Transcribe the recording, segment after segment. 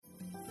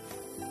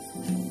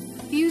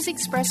views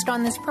expressed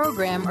on this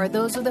program are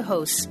those of the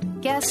hosts,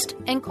 guests,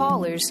 and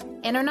callers,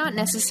 and are not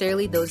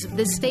necessarily those of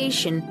this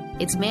station,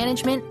 its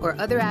management, or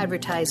other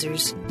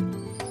advertisers.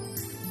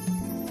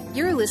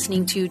 You're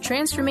listening to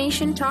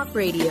Transformation Talk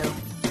Radio.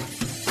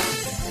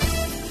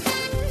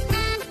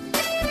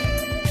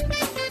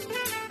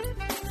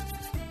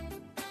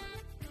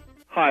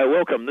 Hi,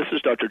 welcome. This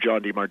is Dr.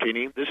 John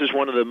DeMartini. This is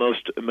one of the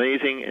most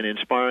amazing and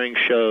inspiring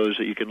shows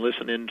that you can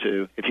listen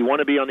into. If you want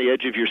to be on the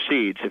edge of your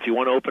seats, if you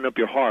want to open up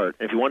your heart,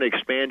 if you want to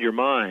expand your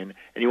mind,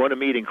 and you want to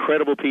meet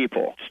incredible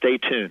people, stay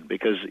tuned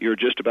because you're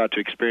just about to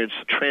experience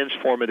a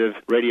transformative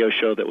radio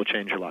show that will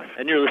change your life.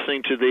 And you're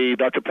listening to the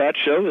Dr. Pat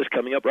Show that's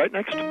coming up right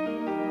next.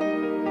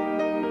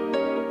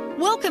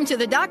 Welcome to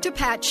the Dr.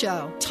 Pat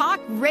Show. Talk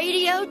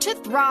radio to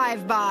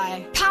thrive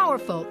by.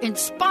 Powerful,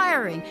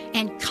 inspiring,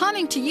 and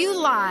coming to you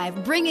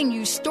live, bringing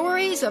you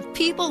stories of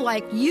people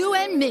like you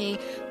and me,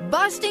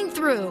 busting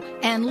through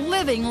and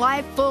living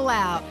life full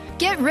out.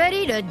 Get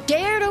ready to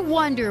dare to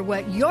wonder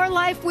what your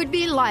life would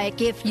be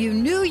like if you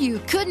knew you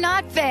could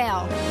not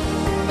fail.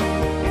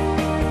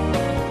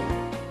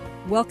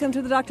 Welcome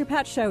to the Dr.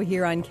 Pat Show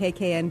here on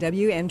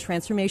KKNW and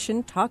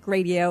Transformation Talk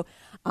Radio.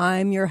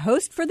 I'm your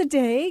host for the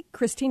day,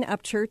 Christine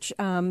Upchurch.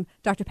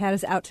 Dr. Pat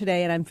is out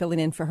today, and I'm filling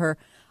in for her,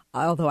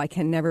 although I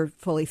can never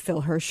fully fill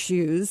her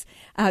shoes.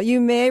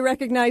 You may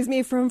recognize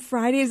me from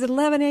Fridays at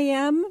 11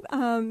 a.m.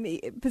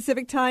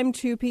 Pacific Time,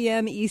 2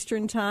 p.m.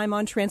 Eastern Time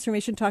on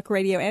Transformation Talk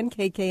Radio and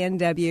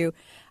KKNW.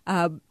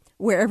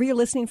 Wherever you're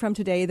listening from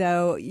today,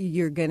 though,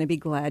 you're going to be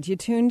glad you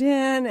tuned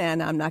in,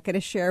 and I'm not going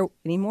to share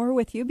any more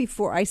with you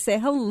before I say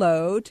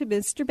hello to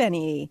Mr.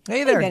 Benny.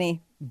 Hey there. Hey,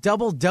 Benny.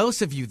 Double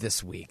dose of you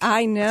this week.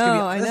 I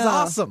know, I know. This is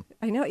awesome.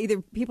 I know.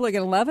 Either people are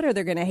going to love it or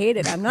they're going to hate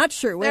it. I'm not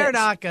sure which. They're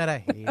not going to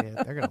hate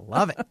it. They're going to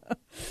love it.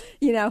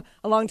 You know,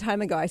 a long time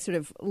ago, I sort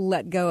of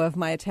let go of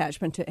my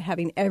attachment to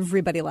having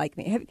everybody like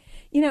me.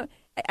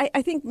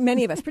 I think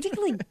many of us,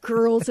 particularly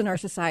girls in our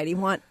society,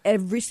 want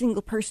every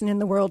single person in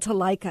the world to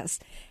like us.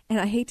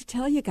 And I hate to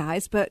tell you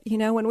guys, but, you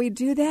know, when we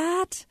do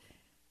that,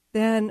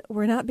 then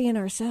we're not being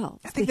ourselves.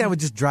 I think that would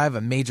just drive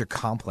a major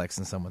complex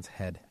in someone's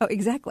head. Oh,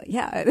 exactly.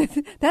 Yeah.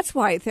 That's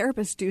why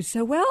therapists do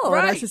so well in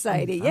our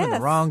society. I'm in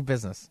the wrong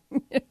business.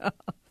 Yeah.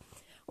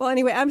 Well,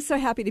 anyway, I'm so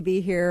happy to be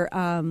here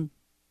and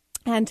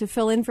to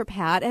fill in for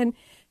Pat. And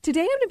today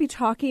I'm going to be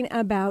talking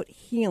about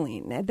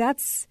healing.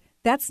 That's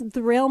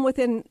the realm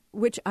within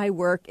which I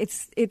work.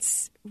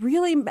 It's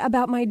really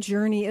about my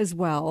journey as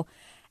well.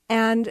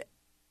 And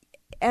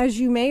as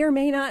you may or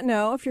may not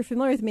know, if you're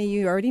familiar with me,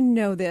 you already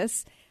know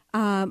this.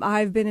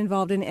 I've been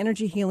involved in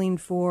energy healing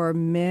for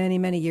many,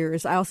 many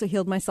years. I also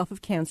healed myself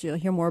of cancer. You'll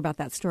hear more about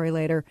that story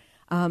later.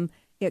 A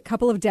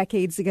couple of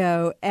decades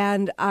ago.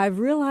 And I've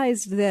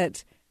realized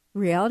that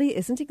reality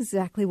isn't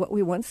exactly what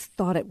we once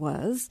thought it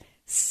was.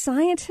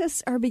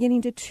 Scientists are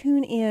beginning to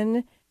tune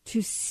in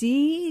to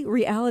see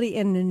reality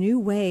in a new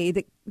way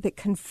that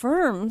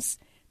confirms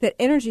that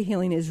energy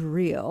healing is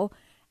real.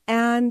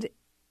 And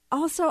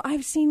also,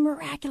 I've seen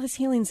miraculous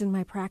healings in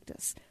my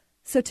practice.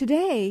 So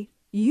today,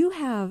 you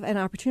have an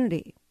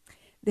opportunity.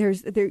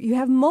 You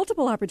have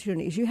multiple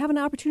opportunities. You have an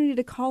opportunity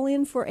to call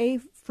in for a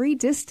free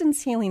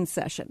distance healing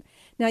session.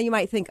 Now, you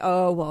might think,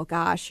 oh, well,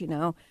 gosh, you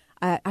know,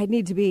 I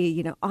need to be,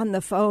 you know, on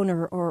the phone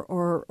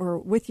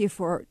or with you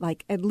for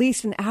like at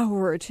least an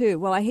hour or two.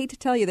 Well, I hate to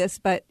tell you this,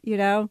 but, you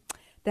know,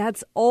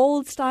 that's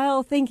old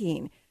style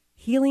thinking.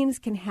 Healings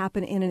can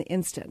happen in an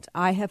instant.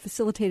 I have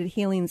facilitated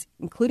healings,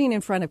 including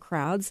in front of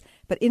crowds,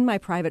 but in my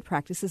private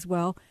practice as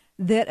well,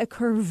 that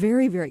occur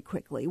very, very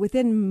quickly,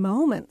 within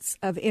moments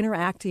of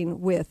interacting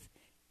with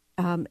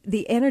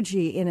the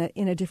energy in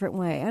a different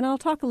way. And I'll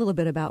talk a little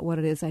bit about what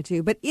it is I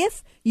do. But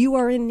if you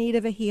are in need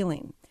of a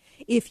healing,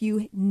 if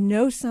you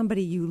know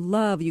somebody you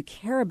love, you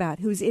care about,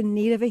 who's in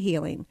need of a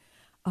healing,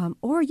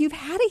 or you've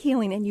had a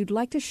healing and you'd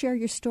like to share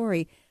your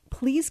story,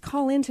 please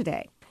call in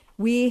today.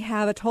 We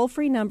have a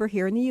toll-free number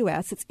here in the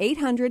U.S. It's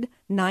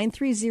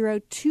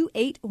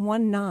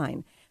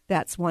 800-930-2819.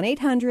 That's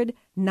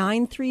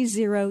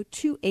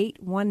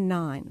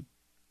 1-800-930-2819.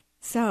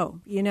 So,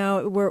 you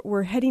know,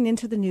 we're heading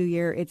into the new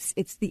year.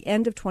 It's the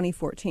end of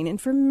 2014. And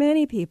for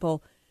many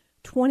people,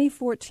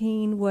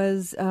 2014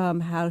 was,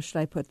 how should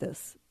I put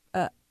this,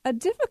 a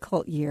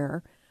difficult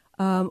year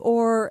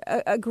or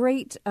a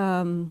great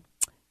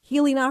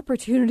healing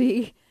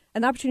opportunity,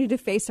 an opportunity to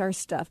face our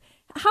stuff.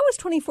 How was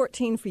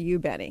 2014 for you,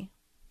 Benny?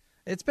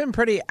 It's been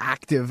pretty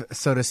active,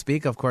 so to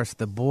speak. Of course,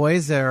 the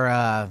boys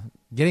are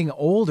getting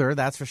older,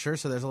 that's for sure,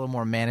 so there's a little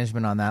more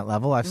management on that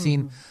level. I've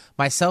seen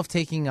myself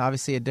taking,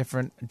 obviously, a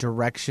different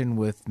direction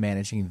with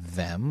managing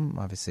them,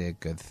 obviously a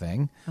good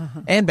thing,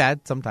 and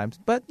bad sometimes.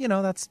 But, you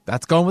know, that's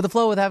going with the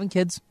flow with having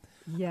kids.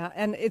 Yeah,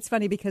 and it's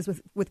funny because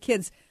with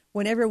kids,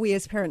 whenever we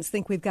as parents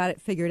think we've got it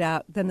figured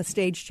out, then the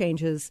stage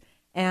changes.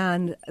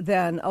 And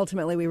then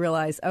ultimately we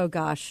realize, oh,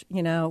 gosh,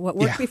 you know, what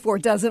worked before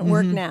doesn't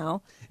work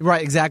now.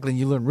 Right, exactly. And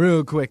you learn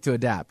real quick to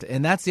adapt.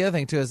 And that's the other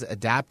thing, too, is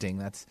adapting.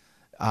 That's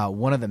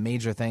one of the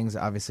major things,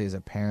 obviously, as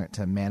a parent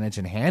to manage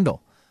and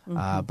handle.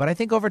 But I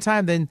think over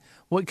time, then,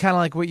 what kind of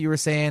like what you were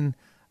saying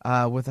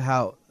with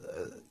how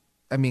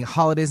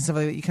holidays and stuff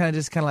like that, you kind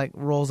of like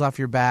rolls off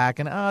your back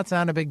and, oh, it's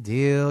not a big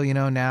deal,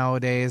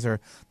 nowadays, or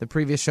the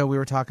previous show we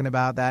were talking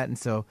about that. And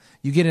so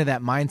you get into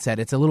that mindset.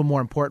 It's a little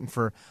more important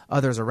for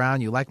others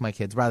around you, like my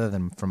kids, rather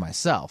than for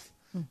myself.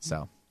 Mm-hmm.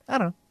 So I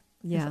don't know.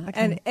 Yeah.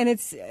 And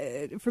it's,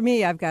 for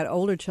me, I've got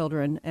older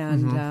children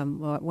and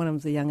one of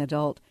them's a young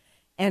adult,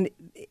 and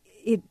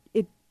it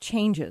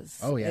changes.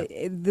 Oh, yeah.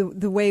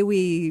 The way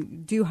we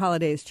do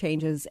holidays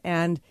changes,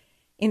 and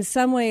in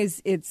some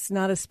ways it's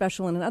not as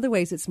special, and in other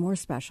ways it's more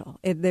special.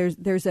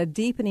 There's a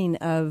deepening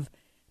of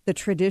the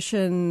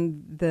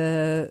tradition,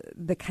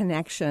 the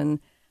connection,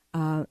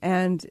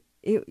 and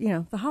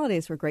the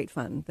holidays were great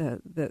fun.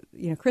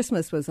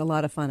 Christmas was a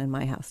lot of fun in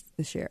my house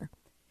this year.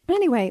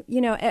 Anyway,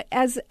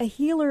 as a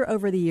healer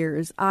over the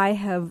years, I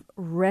have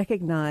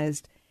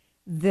recognized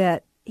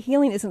that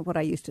healing isn't what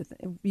I used to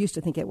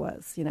think it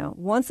was.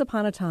 Once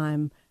upon a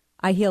time,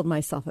 I healed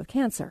myself of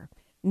cancer.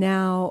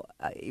 Now,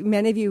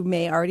 many of you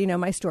may already know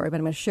my story, but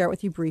I'm going to share it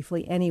with you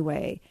briefly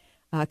anyway.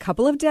 A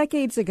couple of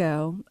decades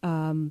ago,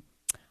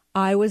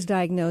 I was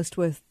diagnosed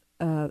with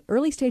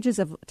early stages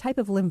of a type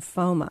of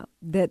lymphoma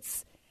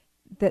that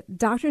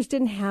doctors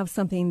didn't have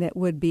something that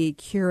would be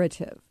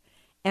curative.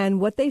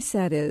 And what they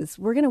said is,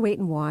 we're going to wait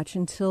and watch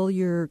until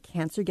your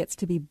cancer gets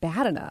to be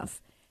bad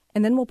enough,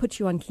 and then we'll put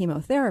you on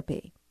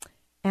chemotherapy.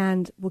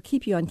 And we'll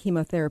keep you on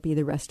chemotherapy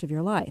the rest of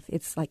your life.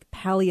 It's like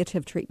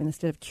palliative treatment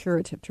instead of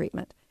curative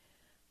treatment.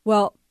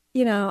 Well,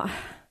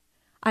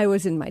 I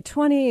was in my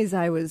 20s.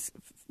 I was,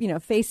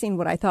 facing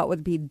what I thought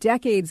would be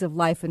decades of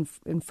life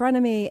in front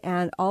of me.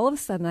 And all of a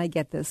sudden I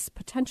get this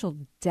potential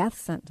death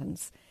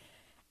sentence.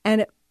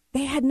 And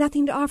they had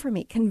nothing to offer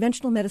me.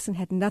 Conventional medicine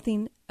had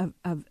nothing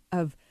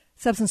of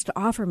substance to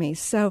offer me.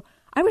 So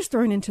I was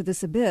thrown into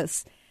this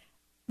abyss,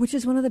 which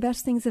is one of the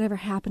best things that ever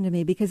happened to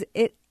me, because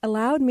it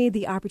allowed me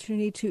the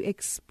opportunity to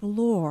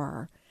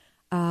explore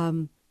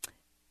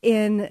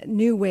in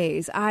new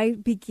ways. I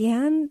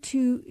began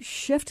to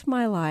shift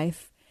my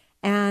life,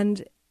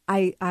 and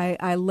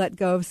I let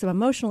go of some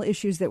emotional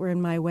issues that were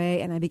in my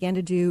way, and I began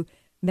to do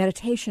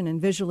meditation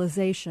and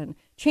visualization,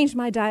 changed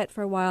my diet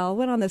for a while,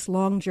 went on this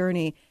long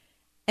journey,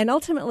 and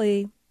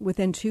ultimately,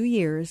 within 2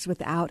 years,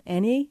 without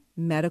any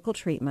medical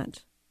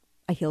treatment,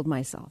 I healed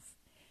myself.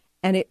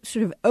 And it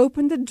sort of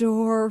opened the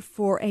door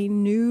for a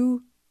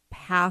new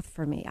path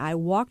for me. I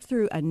walked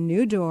through a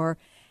new door,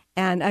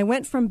 and I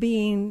went from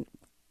being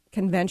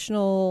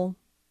conventional,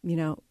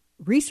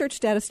 research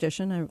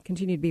statistician. I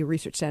continued to be a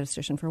research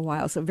statistician for a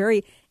while, so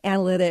very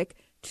analytic,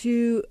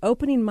 to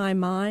opening my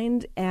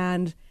mind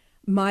and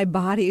my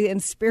body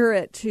and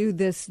spirit to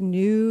this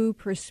new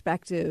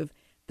perspective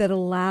that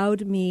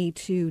allowed me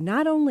to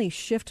not only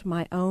shift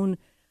my own,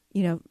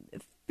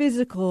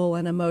 physical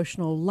and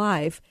emotional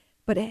life,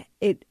 but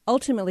it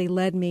ultimately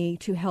led me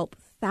to help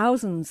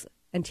thousands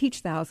and teach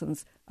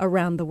thousands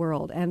around the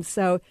world. And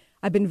so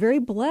I've been very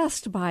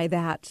blessed by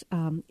that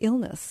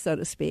illness, so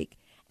to speak.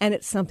 And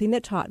it's something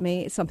that taught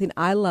me, it's something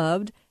I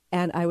loved,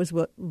 and I was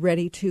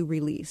ready to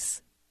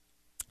release.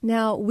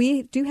 Now,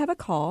 we do have a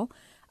call.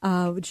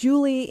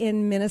 Julie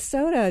in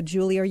Minnesota.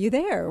 Julie, are you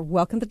there?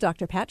 Welcome to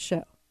Dr. Pat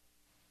Show.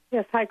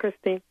 Yes. Hi,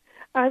 Christine.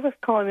 I was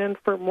calling in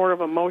for more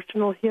of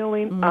emotional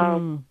healing.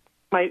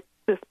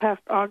 This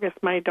past August,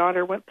 my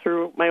daughter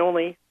my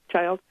only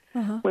child,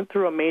 went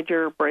through a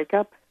major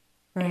breakup.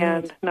 Right.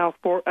 And now,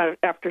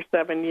 after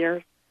 7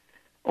 years,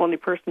 only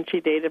person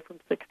she dated from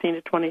 16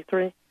 to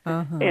 23.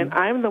 And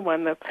I'm the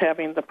one that's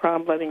having the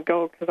problem letting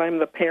go, because I'm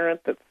the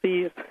parent that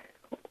sees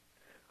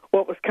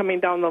what was coming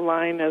down the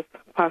line as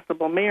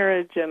possible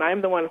marriage, and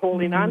I'm the one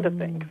holding on to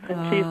things.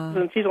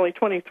 And she's only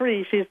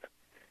 23. She's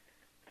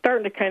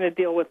starting to kind of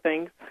deal with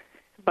things,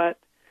 but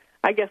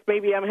I guess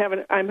maybe I'm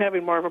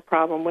having more of a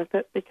problem with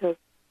it because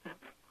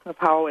of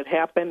how it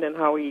happened and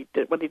how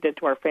what he did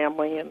to our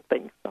family and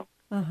things.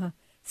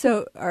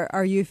 So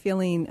are you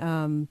feeling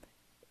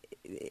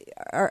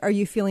are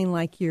you feeling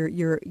like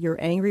you're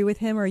angry with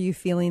him, or are you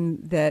feeling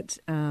that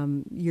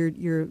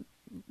you're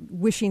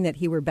wishing that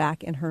he were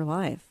back in her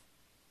life?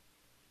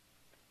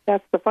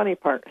 That's the funny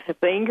part.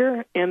 It's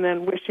anger, and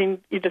then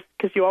wishing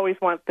because you always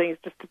want things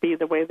just to be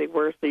the way they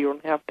were, so you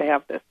don't have to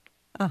have this.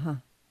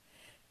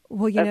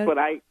 Well, that's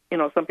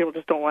what some people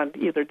just don't want to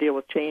either deal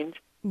with change.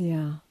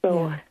 Yeah.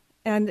 So, yeah.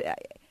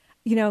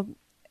 And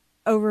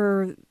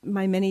over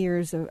my many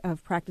years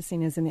of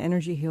practicing as an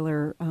energy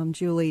healer,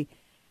 Julie,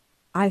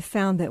 I've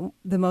found that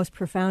the most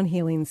profound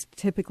healings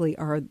typically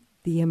are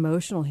the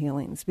emotional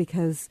healings,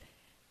 because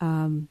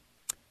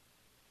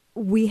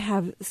we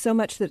have so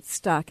much that's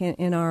stuck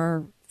in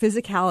our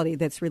physicality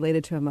that's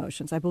related to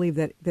emotions. I believe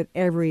that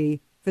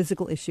every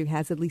physical issue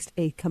has at least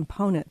a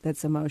component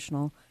that's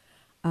emotional.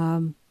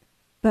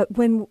 But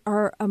when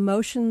our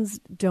emotions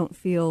don't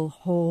feel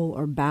whole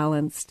or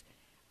balanced,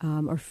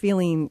 or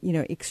feeling,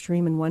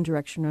 extreme in one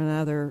direction or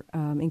another,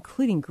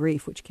 including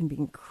grief, which can be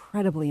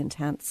incredibly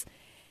intense,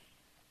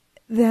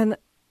 then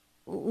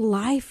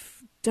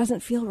life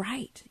doesn't feel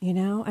right.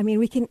 I mean,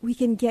 we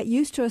can get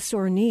used to a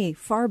sore knee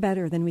far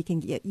better than we can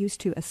get used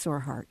to a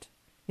sore heart,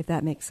 if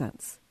that makes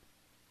sense.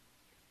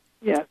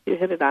 Yes, you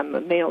hit it on the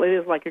nail. It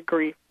is like a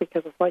grief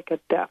because it's like a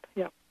death.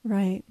 Yeah.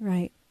 Right,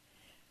 right.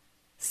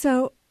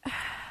 So,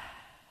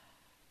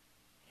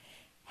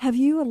 have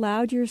you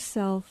allowed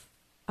yourself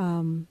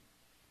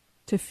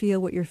to feel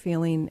what you're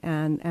feeling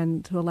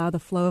and to allow the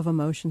flow of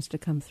emotions to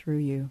come through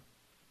you?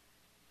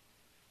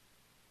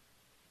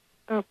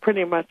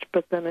 Pretty much,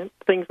 but then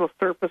things will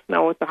surface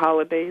now with the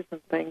holidays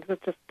and things.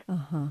 It just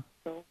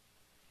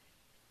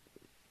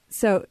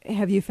So,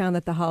 have you found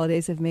that the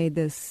holidays have made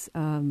this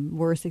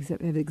worse?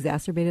 Have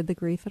exacerbated the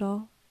grief at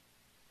all?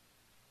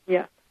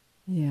 Yes.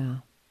 Yeah.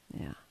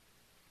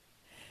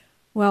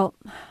 Well,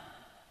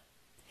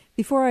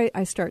 before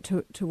I start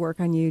to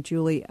work on you,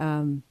 Julie,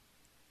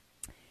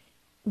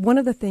 one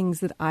of the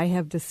things that I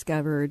have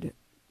discovered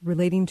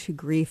relating to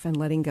grief and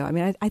letting go, I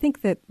mean, I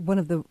think that one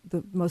of the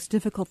most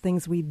difficult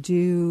things we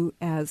do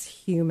as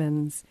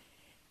humans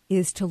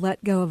is to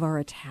let go of our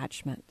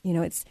attachment. You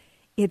know, it's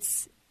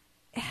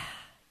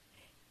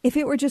if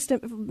it were just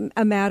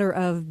a matter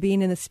of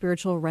being in the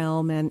spiritual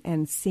realm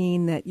and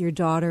seeing that your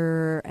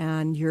daughter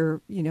and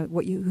your, you know,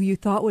 who you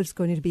thought was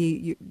going to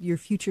be your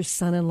future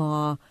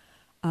son-in-law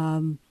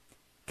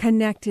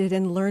connected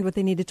and learned what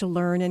they needed to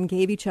learn and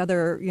gave each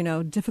other, you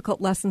know, difficult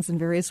lessons in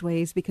various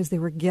ways because they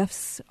were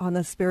gifts on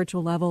the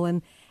spiritual level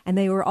and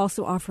they were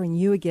also offering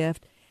you a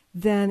gift,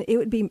 then it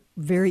would be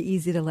very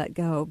easy to let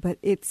go. But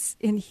it's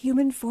in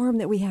human form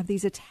that we have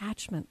these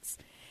attachments.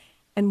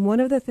 And one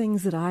of the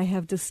things that I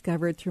have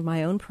discovered through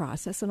my own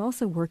process and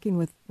also working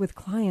with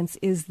clients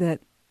is that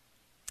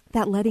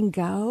letting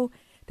go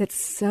that's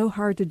so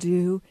hard to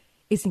do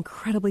is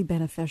incredibly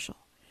beneficial.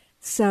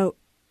 So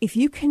if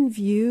you can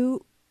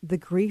view the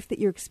grief that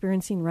you're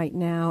experiencing right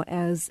now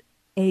as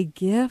a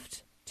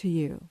gift to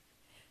you,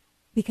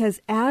 because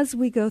as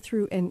we go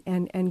through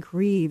and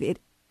grieve, it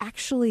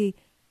actually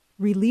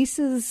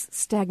releases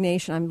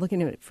stagnation. I'm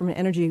looking at it from an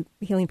energy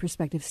healing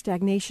perspective,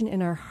 stagnation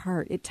in our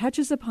heart. It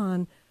touches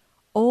upon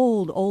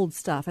old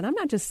stuff. And I'm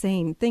not just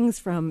saying things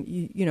from,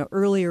 you know,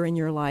 earlier in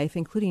your life,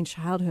 including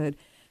childhood,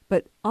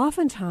 but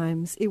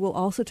oftentimes it will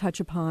also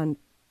touch upon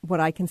what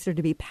I consider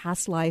to be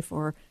past life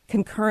or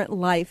concurrent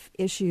life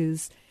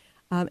issues.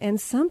 And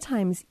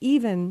sometimes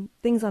even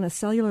things on a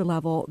cellular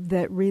level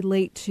that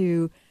relate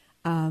to,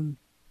 you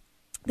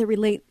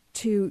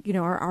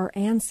know, our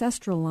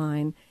ancestral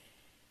line.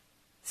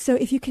 So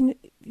if you can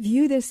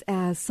view this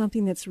as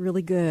something that's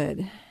really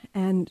good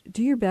and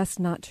do your best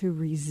not to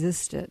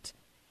resist it,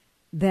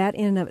 that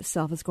in and of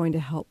itself is going to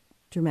help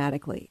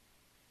dramatically.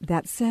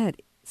 That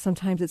said,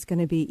 sometimes it's going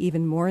to be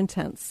even more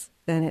intense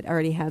than it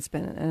already has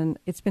been. And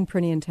it's been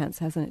pretty intense,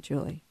 hasn't it,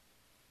 Julie?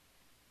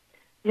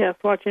 Yes,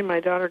 watching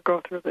my daughter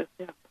go through this,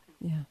 yeah.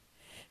 Yeah.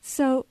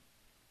 So,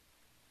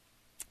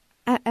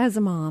 as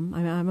a mom,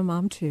 I'm a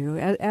mom too.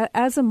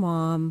 As a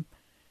mom,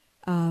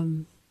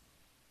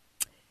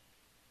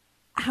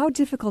 how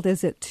difficult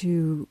is it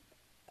to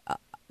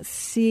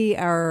see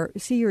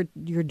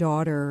your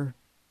daughter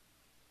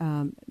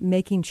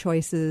making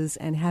choices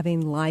and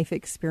having life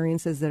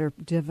experiences that are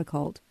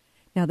difficult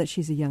now that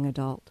she's a young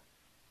adult?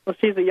 Well,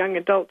 she's a young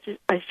adult. She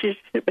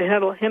should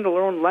handle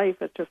her own life.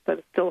 It's just that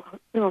it's still,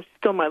 you know, she's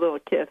still my little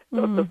kid.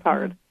 So it's just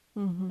hard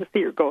to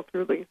see her go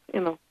through these,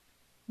 you know.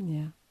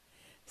 Yeah.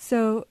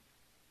 So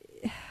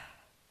it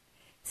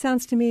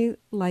sounds to me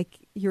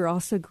like you're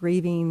also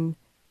grieving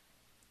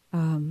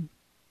the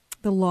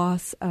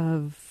loss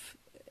of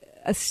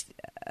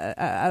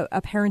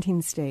a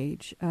parenting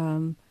stage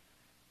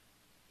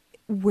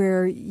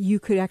where you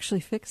could actually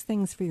fix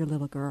things for your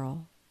little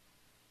girl.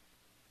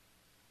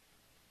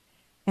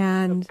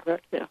 And,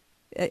 correct, yeah.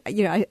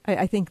 You know,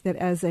 I think that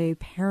as a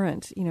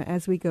parent, you know,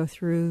 as we go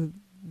through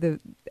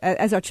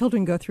as our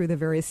children go through the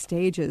various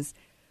stages,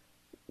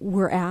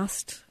 we're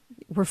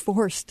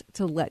forced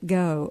to let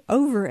go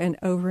over and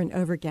over and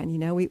over again. You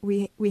know,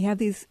 we have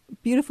these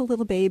beautiful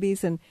little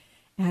babies and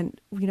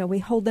you know, we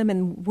hold them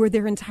and we're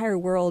their entire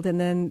world, and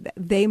then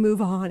they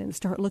move on and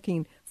start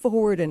looking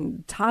forward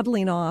and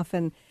toddling off,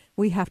 and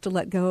we have to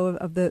let go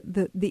of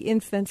the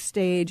infant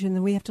stage, and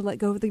then we have to let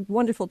go of the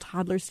wonderful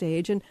toddler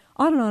stage, and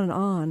on and on and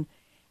on.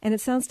 And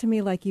it sounds to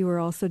me like you were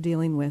also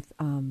dealing with,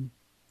 you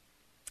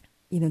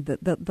know,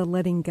 the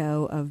letting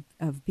go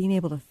of being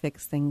able to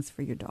fix things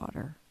for your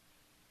daughter.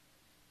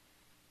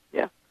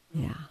 Yeah.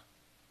 Yeah.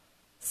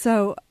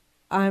 So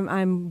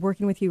I'm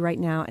working with you right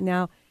now.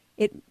 Now,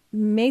 it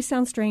may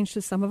sound strange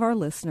to some of our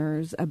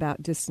listeners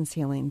about distance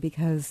healing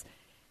because,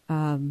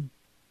 you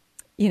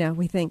know,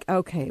 we think,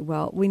 okay,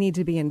 well, we need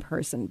to be in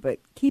person. But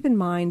keep in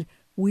mind,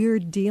 we're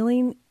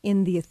dealing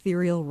in the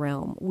ethereal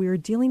realm. We're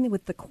dealing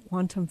with the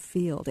quantum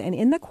field. And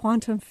in the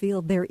quantum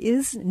field, there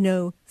is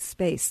no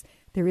space.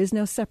 There is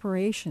no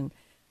separation.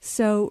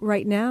 So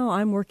right now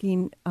I'm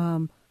working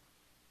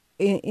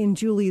in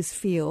Julie's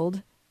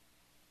field.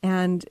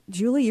 And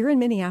Julie, you're in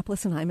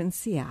Minneapolis and I'm in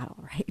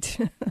Seattle,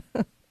 right?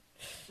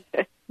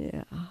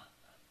 Yeah.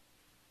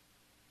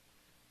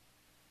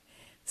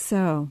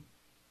 So,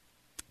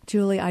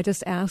 Julie, I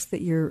just ask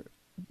that you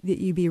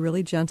be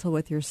really gentle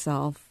with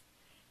yourself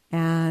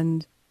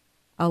and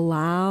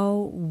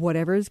Allow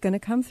whatever is going to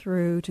come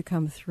through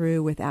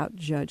without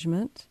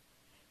judgment,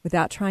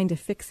 without trying to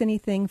fix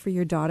anything for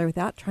your daughter,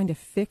 without trying to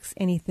fix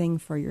anything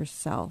for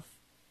yourself,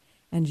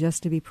 and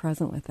just to be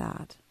present with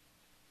that.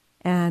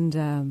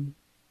 And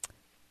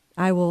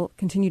I will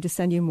continue to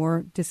send you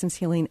more distance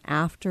healing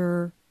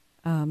after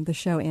the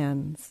show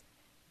ends.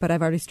 But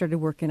I've already started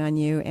working on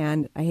you,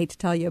 and I hate to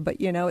tell you, but,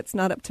 it's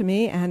not up to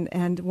me.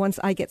 And once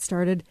I get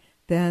started,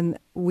 then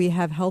we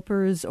have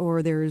helpers,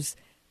 or there's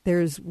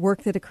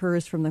work that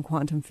occurs from the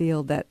quantum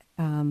field that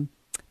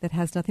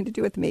has nothing to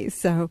do with me.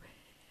 So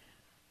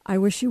I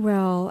wish you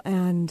well,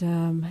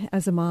 and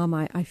as a mom,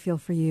 I feel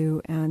for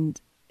you.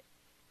 And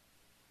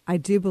I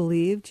do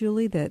believe,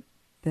 Julie, that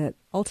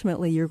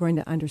ultimately you're going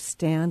to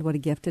understand what a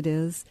gift it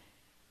is,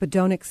 but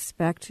don't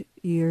expect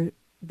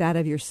that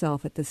of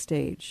yourself at this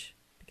stage.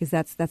 Because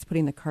that's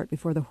putting the cart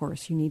before the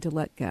horse. You need to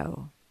let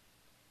go.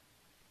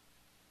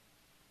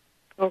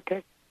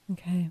 Okay.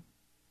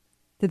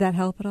 Did that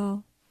help at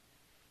all?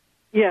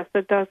 Yes,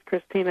 it does,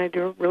 Christine. I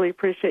do really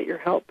appreciate your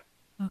help.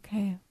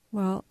 Okay.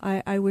 Well,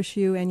 I wish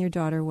you and your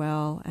daughter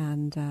well,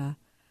 and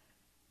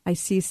I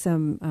see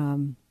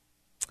some.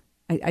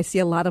 I see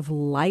a lot of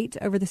light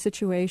over the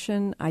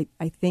situation. I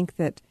think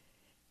that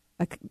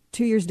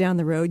 2 years down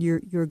the road,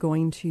 you're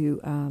going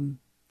to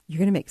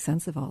make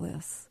sense of all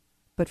this.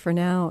 But for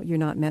now, you're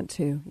not meant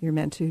to. You're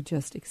meant to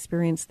just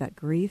experience that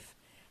grief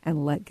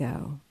and let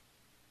go.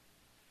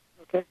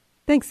 Okay.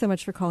 Thanks so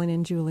much for calling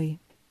in,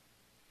 Julie.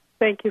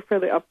 Thank you for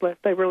the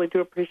uplift. I really do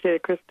appreciate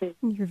it, Christine.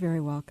 You're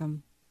very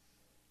welcome.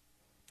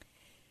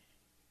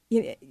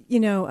 The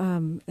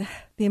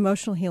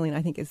emotional healing,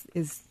 I think,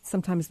 is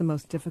sometimes the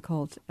most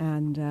difficult.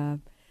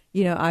 And,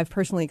 I've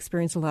personally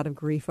experienced a lot of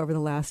grief over the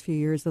last few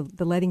years.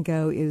 The letting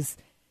go is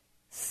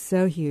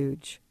so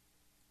huge.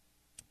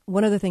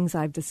 One of the things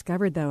I've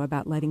discovered, though,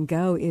 about letting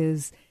go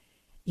is,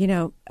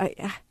 I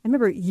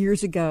remember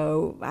years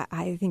ago,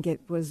 I think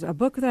it was a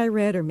book that I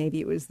read, or maybe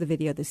it was the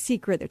video, The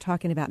Secret. They're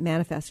talking about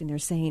manifesting. They're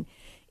saying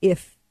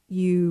if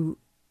you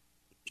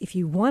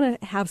want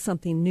to have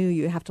something new,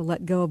 you have to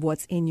let go of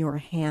what's in your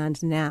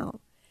hand now.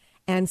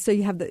 And so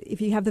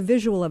if you have the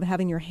visual of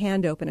having your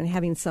hand open and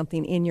having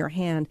something in your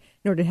hand,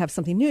 in order to have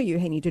something new, you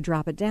need to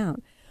drop it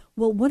down.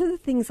 Well, one of the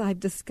things I've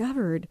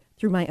discovered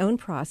through my own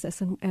process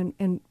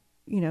and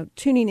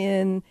tuning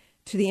in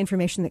to the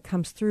information that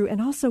comes through and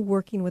also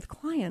working with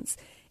clients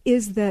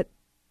is that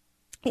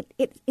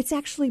it's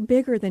actually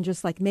bigger than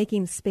just like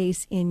making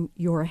space in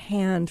your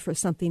hand for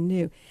something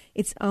new.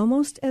 It's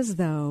almost as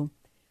though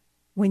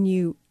when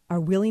you are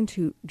willing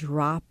to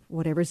drop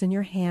whatever's in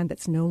your hand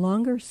that's no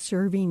longer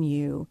serving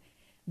you,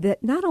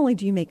 that not only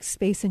do you make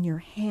space in your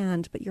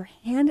hand, but your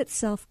hand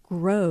itself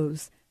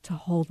grows to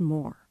hold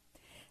more.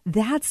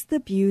 That's the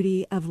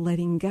beauty of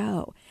letting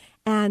go.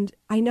 And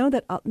I know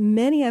that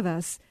many of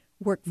us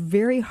work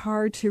very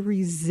hard to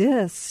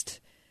resist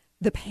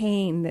the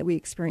pain that we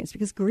experience,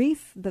 because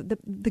grief,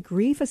 the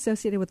grief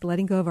associated with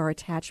letting go of our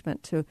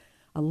attachment to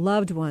a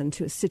loved one,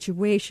 to a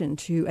situation,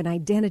 to an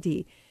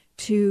identity,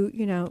 to,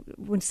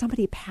 when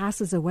somebody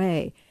passes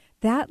away,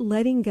 that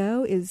letting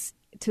go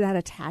to that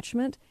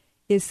attachment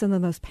is one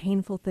of the most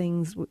painful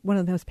things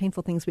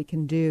we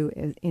can do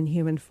in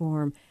human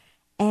form.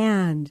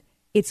 And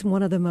it's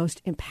one of the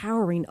most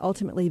empowering,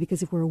 ultimately,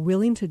 because if we're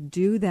willing to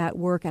do that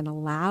work and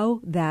allow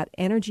that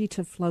energy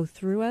to flow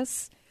through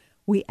us,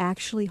 we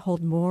actually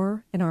hold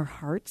more in our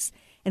hearts,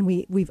 and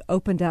we've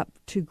opened up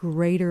to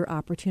greater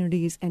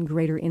opportunities and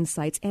greater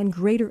insights and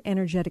greater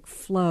energetic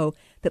flow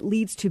that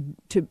leads to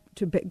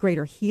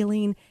greater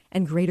healing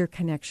and greater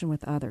connection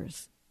with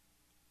others.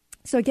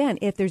 So again,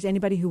 if there's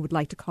anybody who would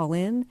like to call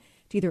in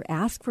to either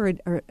ask for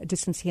a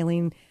distance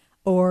healing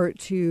or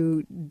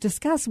to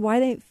discuss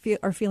why they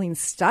are feeling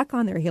stuck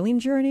on their healing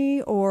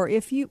journey, or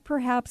if you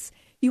perhaps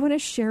you want to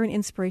share an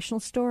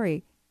inspirational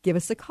story, give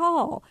us a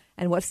call.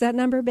 And what's that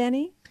number,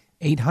 Benny?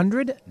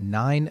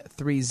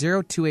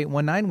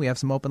 800-930-2819. We have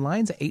some open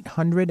lines,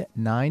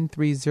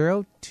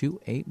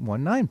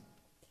 800-930-2819.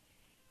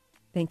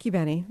 Thank you,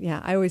 Benny. Yeah,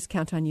 I always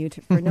count on you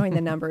for knowing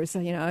the numbers.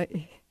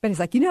 Benny's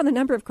like, the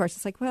number, of course.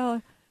 It's like,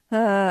 well,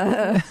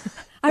 I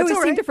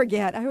always seem to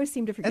forget.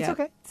 That's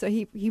okay. So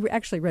he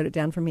actually wrote it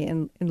down for me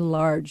in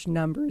large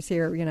numbers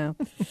here,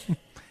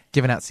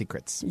 Giving out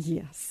secrets.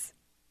 Yes.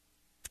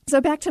 So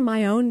back to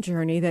my own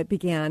journey that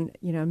began,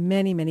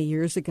 many, many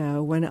years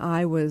ago when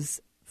I was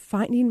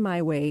finding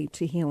my way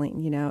to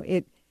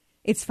healing.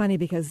 It's funny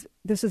because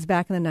this was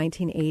back in the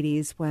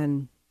 1980s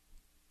when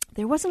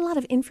there wasn't a lot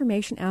of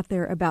information out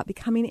there about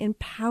becoming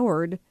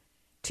empowered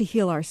to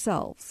heal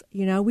ourselves.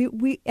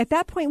 We at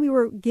that point, we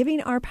were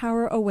giving our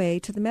power away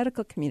to the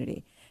medical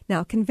community.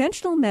 Now,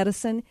 conventional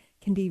medicine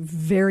can be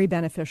very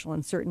beneficial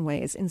in certain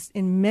ways,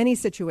 in many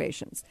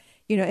situations.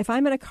 If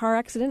I'm in a car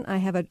accident, I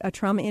have a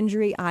trauma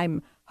injury,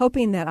 I'm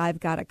hoping that I've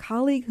got a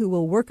colleague who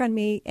will work on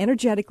me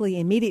energetically,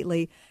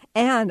 immediately,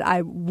 and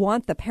I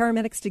want the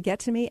paramedics to get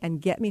to me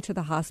and get me to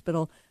the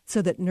hospital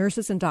so that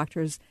nurses and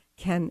doctors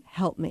can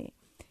help me.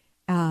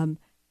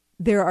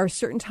 There are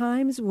certain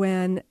times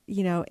when,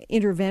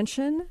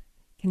 intervention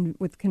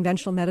with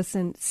conventional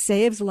medicine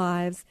saves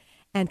lives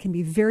and can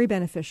be very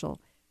beneficial.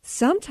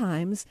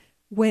 Sometimes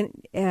when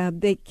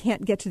they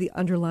can't get to the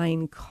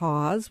underlying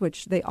cause,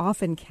 which they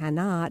often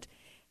cannot,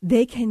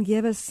 they can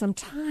give us some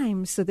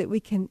time so that we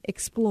can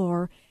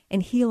explore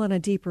and heal on a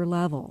deeper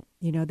level.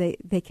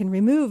 They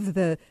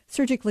can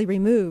surgically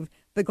remove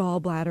the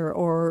gallbladder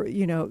or,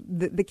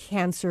 the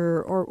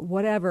cancer or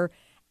whatever.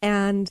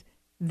 And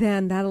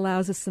then that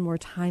allows us some more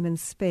time and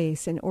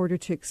space in order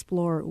to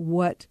explore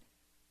what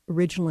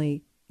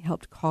originally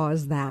helped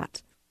cause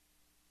that.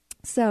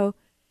 So,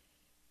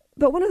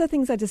 but one of the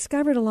things I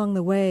discovered along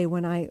the way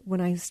when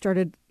I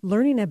started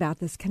learning about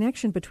this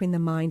connection between the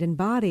mind and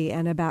body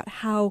and about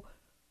how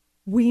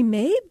we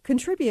may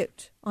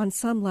contribute on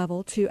some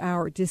level to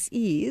our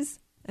dis-ease.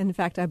 And in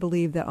fact, I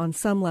believe that on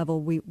some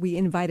level we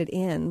invite it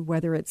in,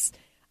 whether it's,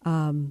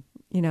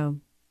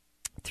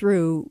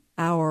 through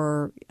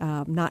our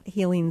not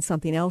healing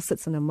something else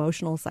that's an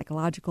emotional,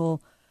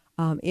 psychological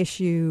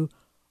issue,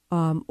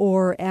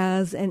 or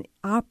as an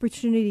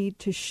opportunity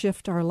to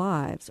shift our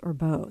lives, or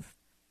both.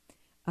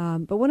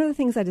 But one of the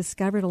things I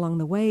discovered along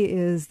the way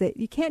is that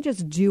you can't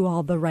just do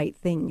all the right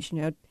things,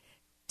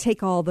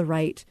 take all the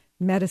right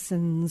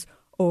medicines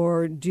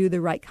or do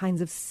the right kinds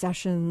of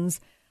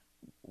sessions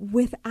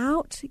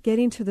without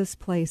getting to this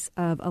place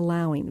of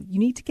allowing. You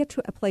need to get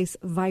to a place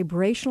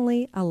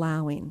vibrationally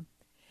allowing.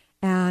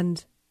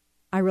 And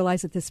I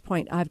realize at this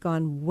point I've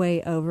gone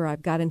way over.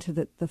 I've got into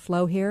the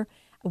flow here.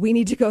 We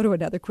need to go to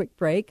another quick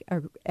break.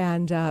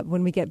 And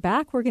when we get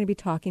back, we're going to be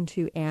talking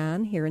to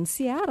Anne here in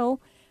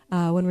Seattle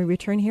when we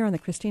return here on the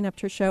Christine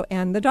Upchurch Show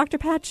and the Dr.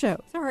 Pat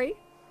Show. Sorry.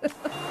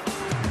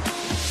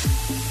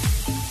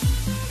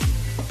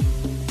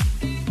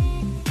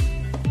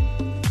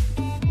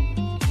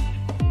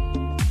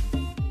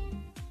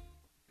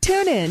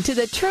 Tune in to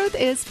The Truth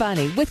is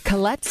Funny with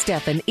Colette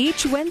Steffen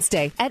each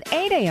Wednesday at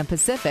 8 a.m.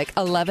 Pacific,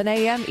 11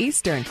 a.m.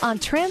 Eastern on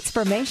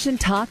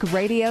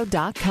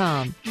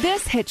TransformationTalkRadio.com.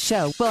 This hit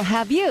show will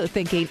have you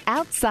thinking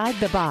outside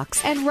the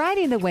box and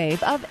riding the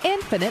wave of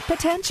infinite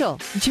potential.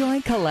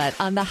 Join Colette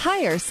on the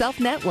Higher Self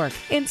Network,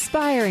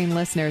 inspiring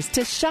listeners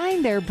to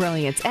shine their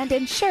brilliance and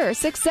ensure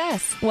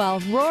success while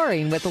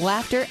roaring with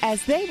laughter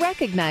as they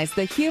recognize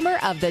the humor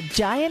of the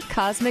giant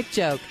cosmic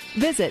joke.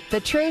 Visit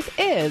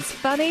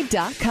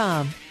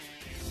thetruthисfunny.com.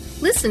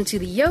 Listen to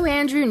the Yo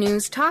Andrew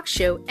News Talk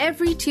Show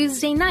every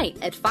Tuesday night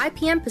at 5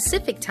 p.m.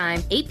 Pacific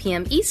Time, 8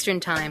 p.m. Eastern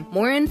Time.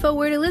 More info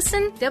where to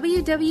listen?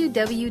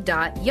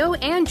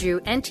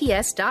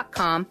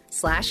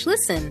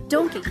 www.yoandrewnts.com/listen.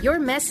 Don't get your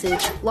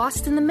message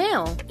lost in the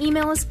mail.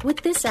 Email us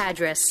with this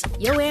address,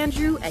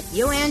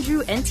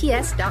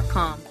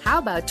 yoandrew@yoandrewnts.com. How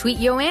about tweet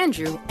Yo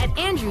Andrew at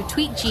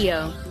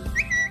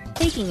AndrewTweetGeo?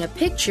 Taking a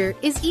picture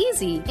is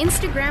easy.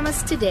 Instagram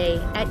us today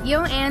at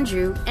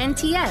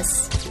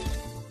YoAndrewNTS.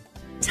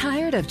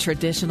 Tired of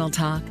traditional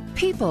talk?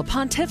 People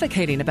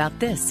pontificating about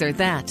this or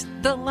that,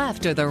 the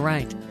left or the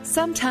right.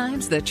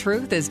 Sometimes the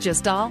truth is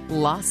just all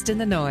lost in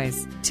the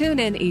noise. Tune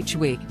in each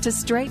week to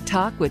Straight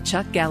Talk with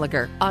Chuck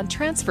Gallagher on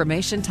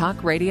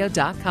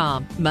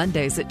TransformationTalkRadio.com,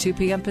 Mondays at 2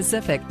 p.m.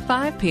 Pacific,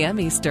 5 p.m.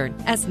 Eastern,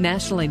 as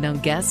nationally known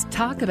guests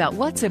talk about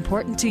what's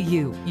important to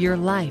you, your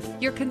life,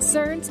 your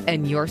concerns,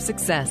 and your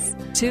success.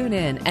 Tune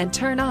in and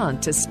turn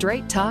on to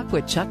Straight Talk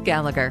with Chuck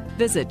Gallagher.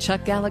 Visit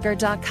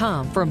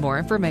ChuckGallagher.com for more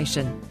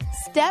information.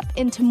 Step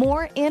into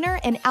more inner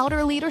and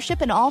outer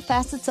leadership in all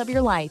facets of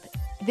your life.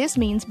 This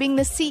means being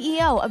the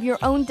CEO of your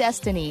own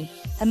destiny.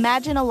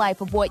 Imagine a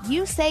life of what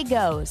you say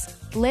goes.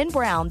 Lynn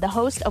Brown, the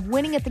host of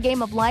Winning at the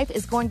Game of Life,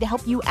 is going to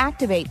help you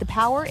activate the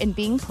power in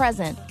being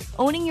present,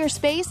 owning your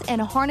space,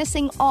 and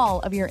harnessing all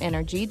of your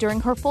energy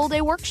during her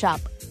full-day workshop.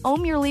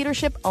 Own your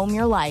leadership, own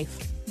your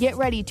life. Get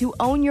ready to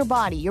own your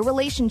body, your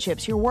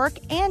relationships, your work,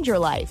 and your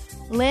life.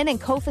 Lynn and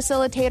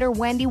co-facilitator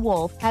Wendy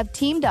Wolf have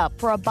teamed up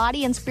for a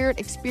body and spirit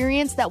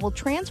experience that will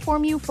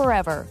transform you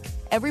forever.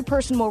 Every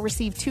person will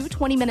receive 2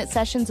 20-minute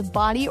sessions of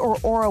body or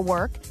aura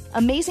work,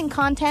 amazing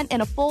content,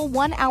 and a full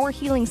 1-hour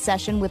healing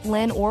session with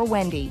Lynn or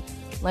Wendy.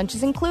 Lunch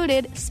is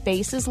included,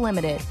 space is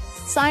limited.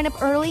 Sign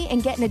up early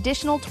and get an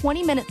additional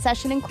 20-minute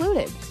session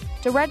included.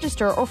 To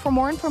register or for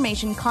more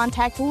information,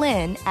 contact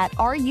Lynn at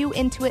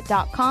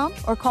ruintoit.com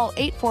or call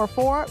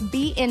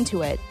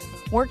 844-BE-INTO-IT.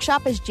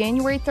 Workshop is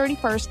January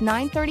 31st,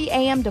 9:30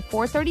 a.m. to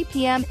 4:30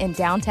 p.m. in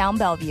downtown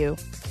Bellevue.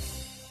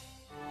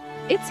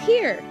 It's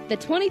here, the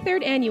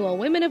 23rd Annual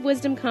Women of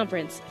Wisdom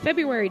Conference,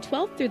 February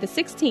 12th through the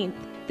 16th.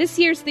 This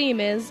year's theme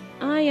is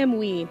I Am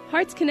We,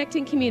 Hearts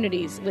Connecting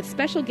Communities, with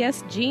special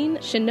guests Jean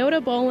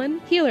Shinoda Bolin,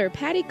 healer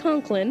Patty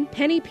Conklin,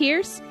 Penny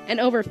Pierce, and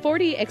over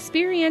 40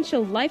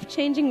 experiential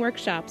life-changing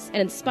workshops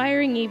and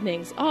inspiring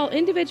evenings, all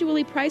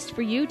individually priced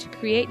for you to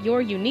create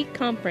your unique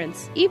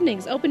conference.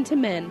 Evenings open to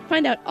men.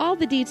 Find out all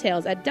the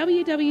details at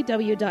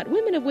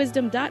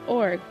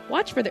www.womenofwisdom.org.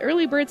 Watch for the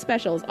early bird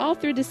specials all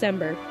through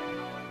December.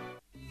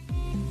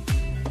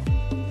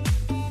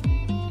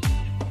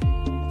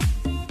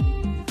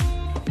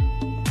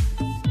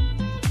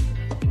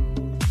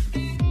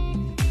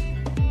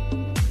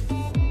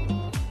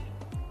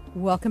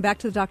 Welcome back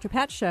to the Dr.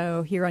 Pat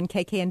Show here on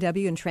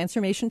KKNW and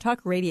Transformation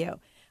Talk Radio.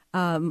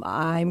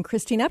 I'm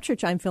Christine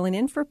Upchurch. I'm filling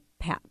in for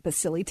Pat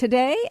Basile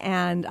today,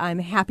 and I'm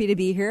happy to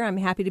be here. I'm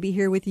happy to be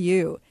here with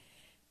you.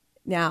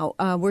 Now,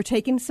 we're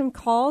taking some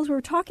calls.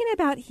 We're talking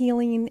about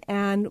healing,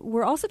 and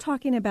we're also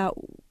talking about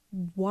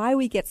why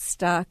we get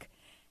stuck.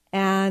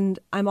 And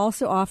I'm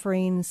also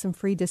offering some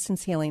free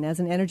distance healing. As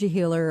an energy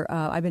healer,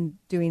 I've been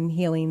doing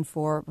healing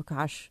for,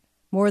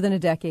 more than a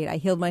decade. I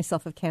healed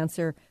myself of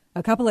cancer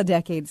a couple of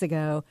decades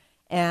ago,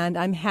 and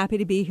I'm happy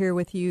to be here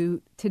with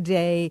you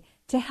today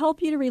to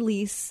help you to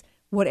release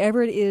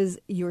whatever it is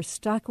you're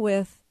stuck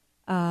with,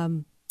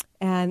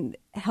 and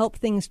help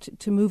things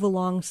to move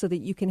along so that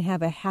you can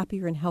have a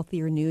happier and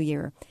healthier new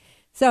year.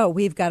 So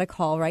we've got a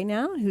call right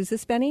now. Who's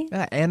this, Benny?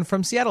 Anne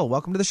from Seattle.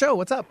 Welcome to the show.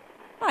 What's up?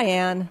 Hi,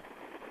 Anne.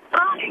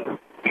 Hi.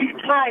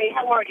 Hi,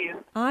 how are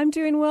you? I'm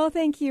doing well,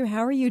 thank you.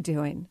 How are you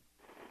doing?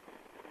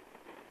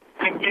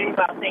 I'm doing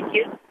well, thank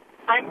you.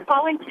 I'm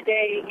calling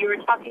today. You were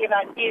talking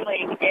about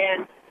healing,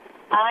 and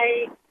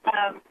I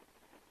have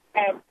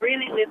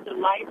really lived a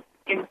life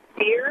in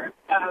fear.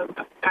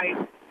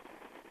 I'm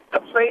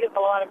afraid of a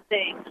lot of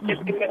things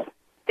just because of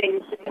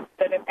things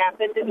that have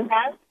happened in the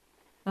past.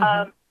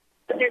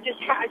 But I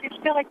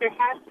just feel like there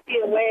has to be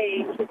a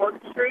way to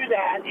work through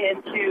that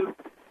and to,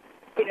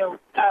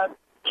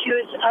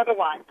 choose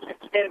otherwise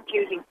instead of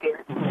choosing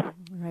fear.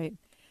 Right.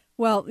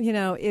 Well,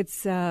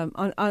 it's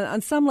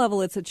on some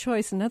level it's a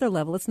choice. Another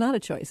level, it's not a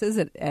choice, is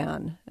it,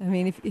 Anne? I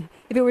mean, if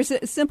it were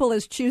as simple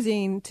as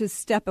choosing to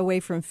step away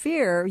from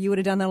fear, you would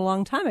have done that a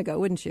long time ago,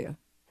 wouldn't you?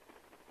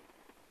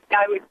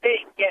 I would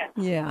think, yes.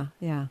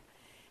 Yeah.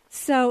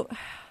 So,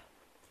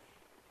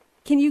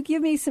 can you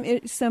give me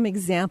some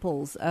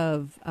examples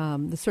of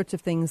the sorts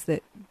of things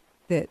that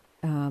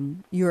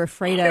you're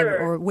afraid of,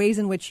 or ways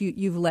in which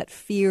you've let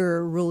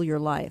fear rule your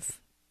life?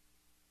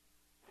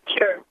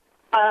 Sure.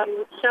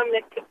 Some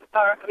that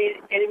are,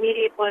 an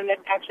immediate one that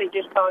actually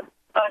just caused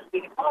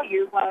me to call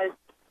you was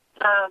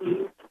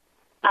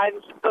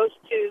I'm supposed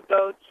to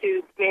go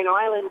to Camano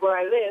Island where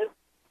I live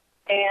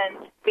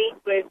and meet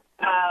with,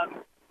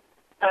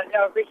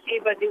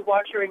 receive a new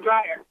washer and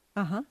dryer.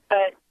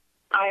 But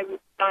I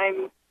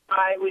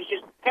was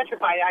just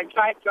petrified. I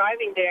tried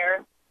driving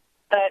there,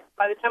 but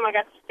by the time I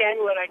got to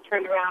Stanwood, I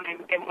turned around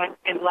and went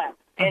and left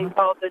and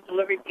called the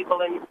delivery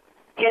people and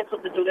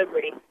canceled the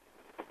delivery.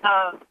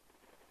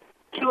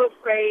 Too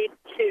afraid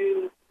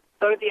to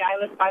go to the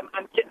island.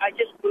 I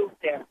just moved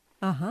there.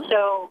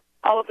 So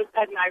all of a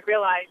sudden I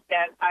realized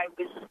that I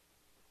was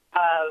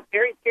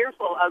very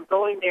fearful of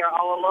going there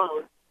all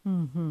alone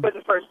for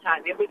the first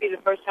time. It would be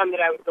the first time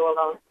that I would go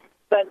alone.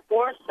 But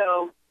more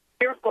so,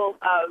 fearful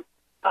of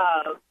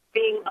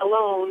being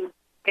alone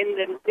in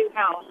the new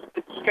house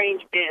with a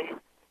strange bin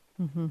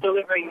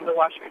delivering the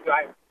washer and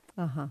dryer.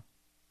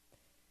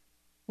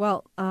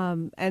 Well,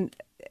 and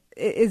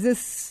is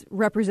this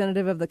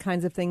representative of the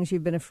kinds of things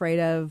you've been afraid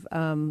of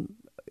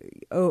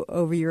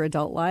over your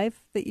adult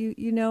life that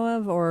you know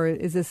of, or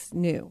is this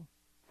new?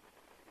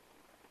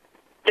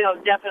 No,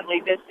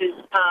 definitely. This is,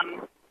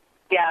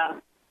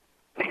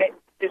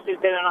 this has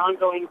been an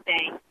ongoing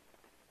thing,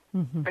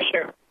 for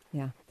sure.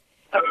 Yeah.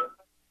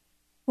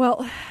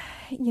 Well,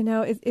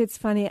 it's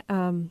funny.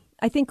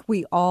 I think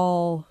we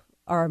all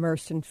are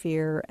immersed in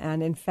fear,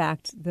 and in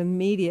fact, the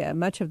media,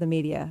 much of the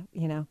media,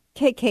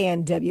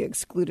 KKNW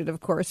excluded, of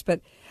course, but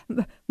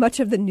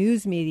much of the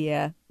news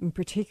media in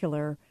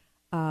particular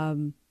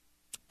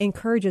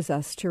encourages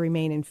us to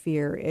remain in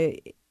fear.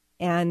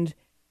 And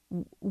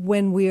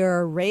when we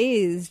are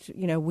raised,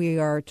 we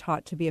are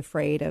taught to be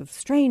afraid of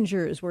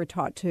strangers. We're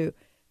taught to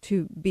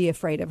be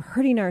afraid of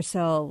hurting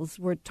ourselves.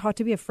 We're taught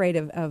to be afraid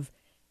of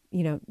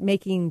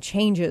making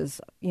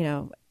changes.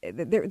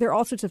 There are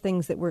all sorts of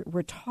things that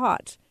we're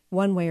taught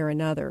one way or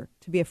another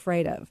to be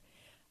afraid of.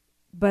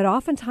 But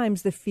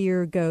oftentimes the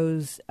fear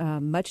goes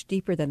much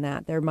deeper than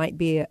that. There might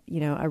be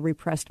a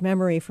repressed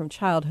memory from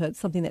childhood,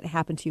 something that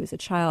happened to you as a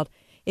child.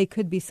 It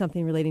could be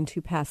something relating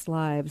to past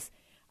lives.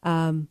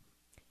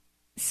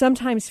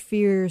 Sometimes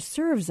fear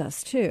serves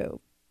us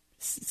too.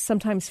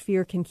 Sometimes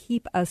fear can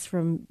keep us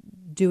from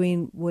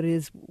doing what it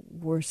is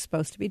we're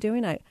supposed to be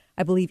doing. I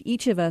believe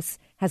each of us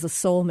has a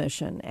soul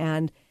mission,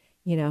 and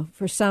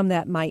for some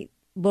that might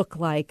look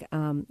like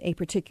a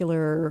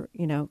particular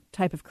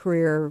type of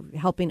career,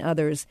 helping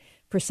others.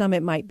 For some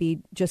it might be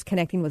just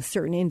connecting with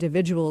certain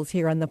individuals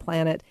here on the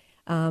planet.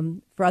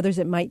 For others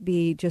it might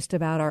be just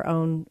about our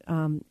own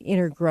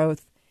inner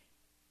growth.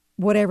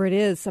 Whatever it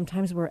is,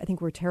 sometimes I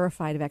think we're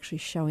terrified of actually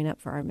showing up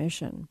for our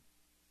mission.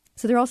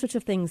 So there are all sorts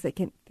of things that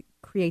can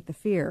create the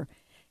fear.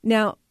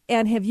 Now,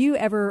 Anne, have you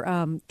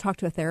ever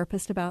talked to a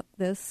therapist about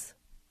this?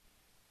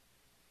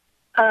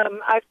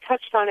 I've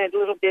touched on it a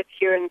little bit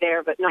here and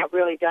there, but not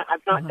really done.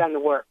 I've not done the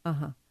work.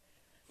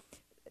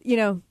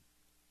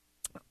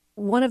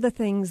 One of the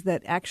things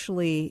that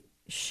actually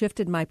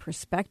shifted my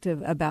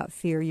perspective about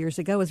fear years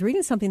ago was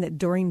reading something that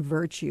Doreen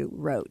Virtue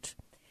wrote.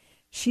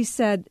 She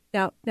said,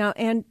 now,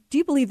 Anne, do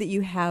you believe that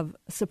you have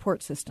a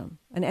support system,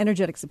 an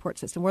energetic support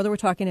system, whether we're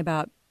talking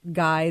about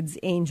guides,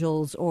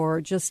 angels,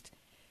 or just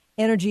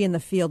energy in the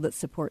field that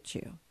supports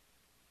you?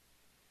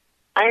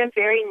 I am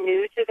very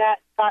new to that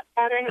thought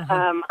pattern.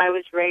 I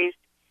was raised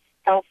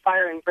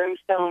hellfire and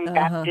brimstone,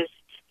 Baptist,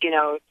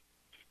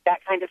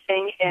 that kind of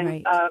thing.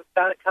 And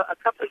about a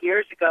couple of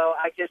years ago,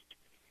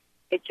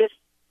 it just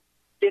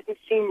didn't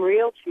seem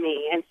real to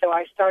me. And so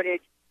I started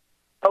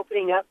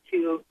opening up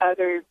to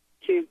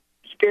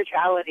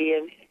spirituality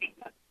and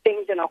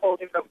things in a whole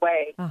different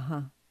way.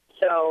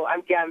 So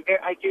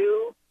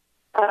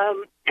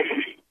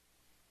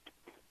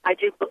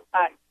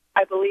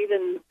I believe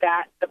in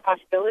that, the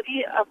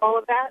possibility of all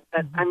of that,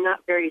 but I'm not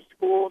very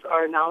schooled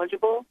or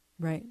knowledgeable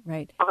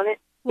on it.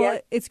 Well,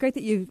 it's great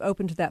that you've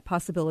opened to that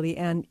possibility,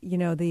 and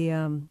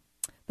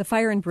the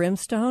fire and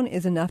brimstone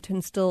is enough to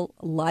instill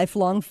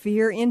lifelong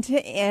fear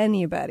into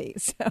anybody.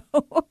 So,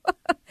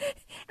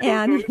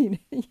 and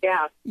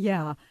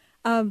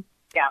one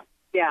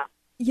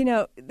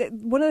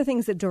of the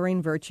things that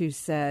Doreen Virtue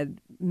said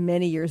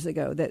many years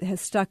ago that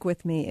has stuck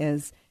with me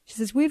is, she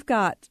says, we've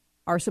got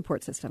our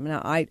support system.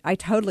 Now, I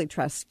totally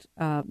trust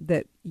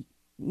that,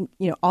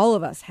 all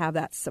of us have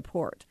that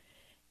support.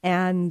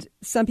 And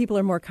some people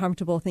are more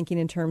comfortable thinking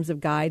in terms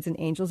of guides and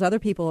angels. Other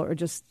people are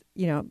just,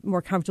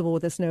 more comfortable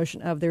with this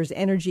notion of there's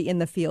energy in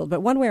the field.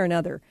 But one way or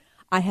another,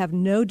 I have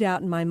no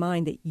doubt in my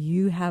mind that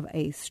you have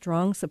a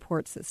strong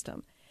support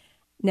system.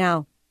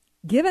 Now,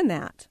 given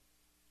that,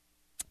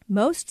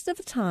 most of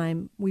the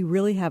time, we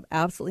really have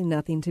absolutely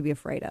nothing to be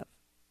afraid of.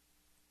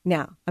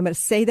 Now, I'm going to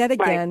say that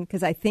again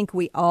because I think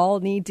we all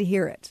need to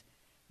hear it.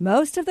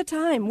 Most of the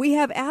time, we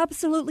have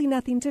absolutely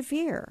nothing to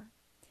fear.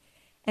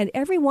 And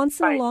every once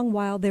in a long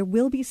while, there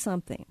will be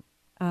something.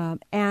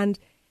 And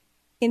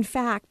in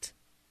fact,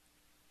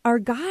 our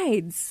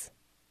guides,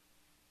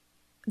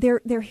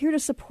 they're here to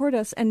support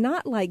us and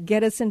not like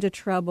get us into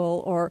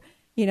trouble or,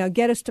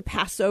 get us to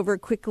pass over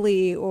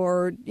quickly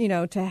or,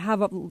 to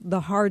have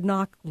the hard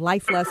knock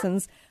life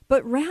lessons,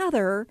 but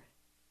rather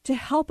to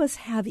help us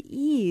have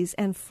ease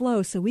and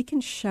flow so we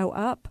can show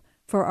up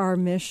for our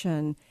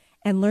mission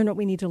and learn what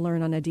we need to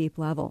learn on a deep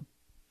level.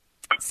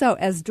 So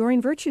as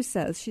Doreen Virtue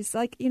says, she's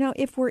like,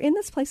 if we're in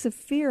this place of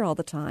fear all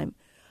the time,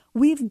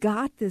 we've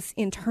got this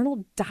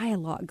internal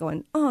dialogue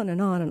going on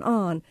and on and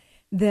on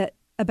that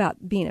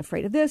about being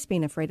afraid of this,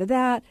 being afraid of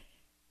that.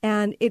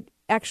 And it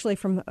actually,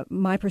 from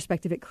my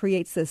perspective, it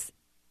creates this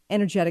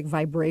energetic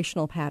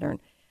vibrational pattern.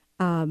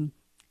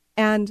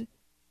 And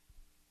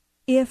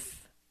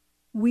if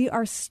we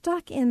are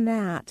stuck in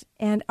that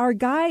and our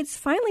guides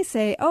finally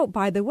say, oh,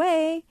 by the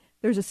way,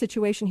 there's a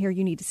situation here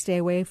you need to stay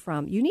away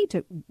from. You need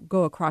to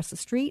go across the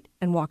street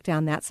and walk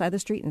down that side of the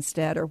street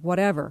instead or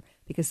whatever,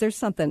 because there's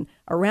something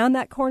around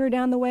that corner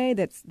down the way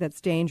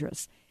that's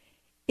dangerous.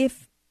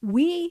 If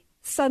we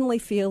suddenly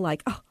feel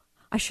like, oh,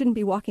 I shouldn't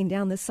be walking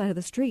down this side of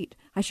the street,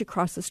 I should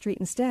cross the street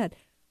instead,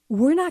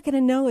 we're not going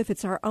to know if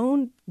it's our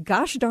own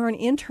gosh darn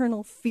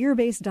internal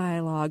fear-based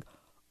dialogue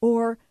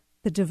or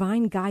the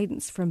divine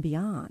guidance from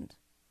beyond.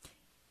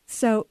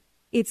 So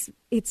it's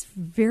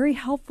very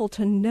helpful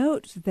to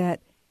note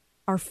that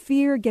our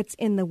fear gets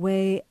in the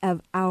way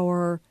of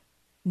our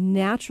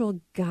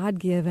natural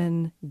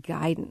God-given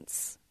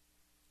guidance.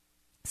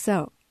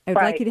 So I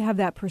would like you to have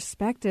that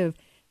perspective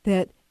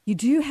that you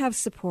do have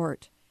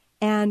support,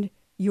 and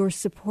your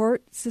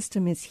support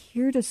system is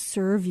here to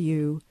serve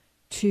you,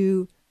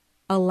 to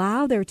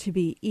allow there to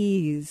be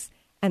ease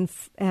and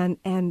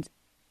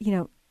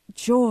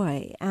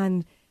joy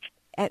and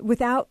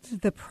without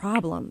the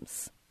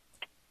problems.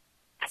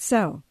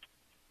 So,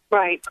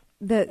 I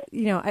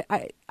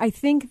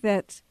think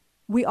that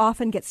we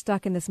often get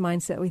stuck in this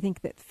mindset. We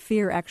think that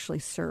fear actually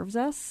serves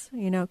us,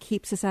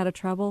 keeps us out of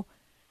trouble.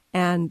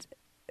 And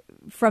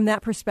from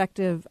that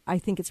perspective, I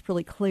think it's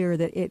pretty clear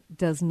that it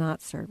does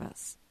not serve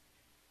us.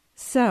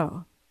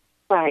 So,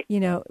 back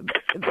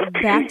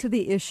to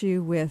the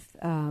issue with,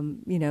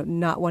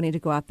 not wanting to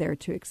go out there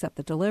to accept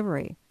the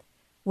delivery.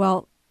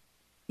 Well,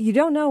 you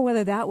don't know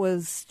whether that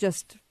was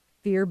just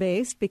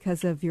fear-based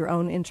because of your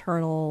own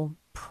internal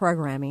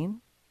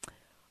programming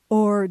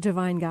or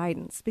divine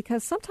guidance,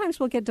 because sometimes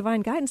we'll get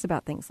divine guidance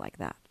about things like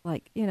that.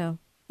 Like,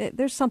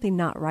 there's something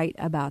not right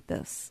about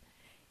this.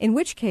 In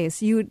which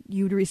case,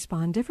 you'd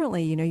respond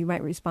differently. You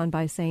might respond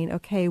by saying,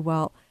 okay,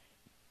 well,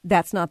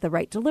 that's not the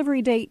right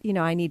delivery date.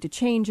 I need to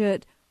change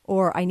it,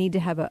 or I need to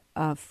have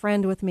a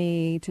friend with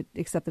me to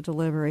accept the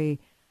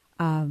delivery.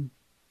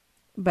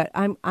 But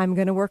I'm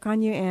going to work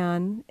on you,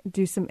 Anne,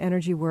 do some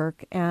energy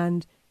work.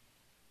 And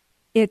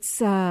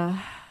it's,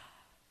 I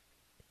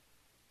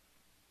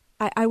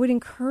would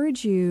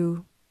encourage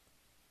you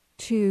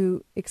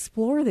to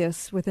explore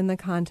this within the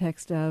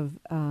context of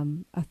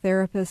a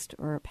therapist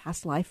or a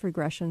past life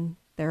regression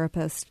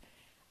therapist,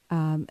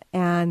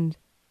 and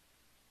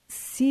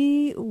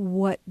see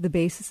what the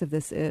basis of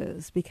this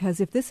is.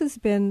 Because if this has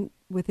been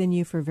within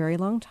you for a very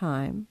long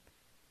time,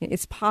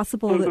 it's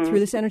possible that through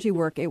this energy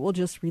work it will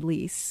just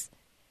release.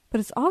 But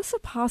it's also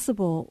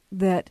possible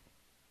that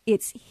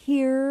it's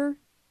here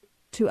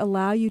to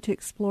allow you to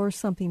explore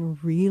something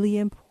really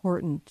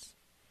important,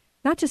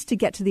 not just to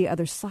get to the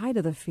other side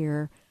of the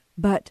fear,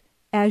 but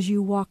as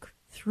you walk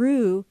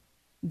through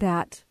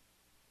that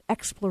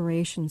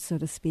exploration, so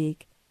to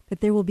speak, that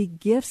there will be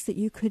gifts that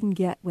you couldn't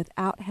get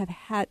without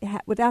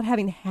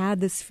having had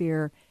this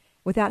fear,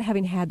 without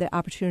having had the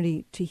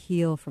opportunity to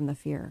heal from the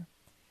fear.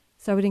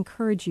 So I would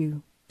encourage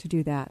you to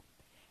do that.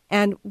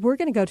 And we're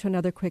going to go to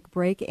another quick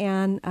break,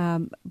 and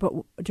but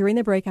during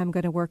the break, I'm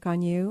going to work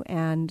on you,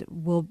 and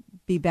we'll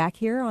be back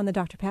here on the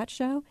Dr. Pat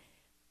Show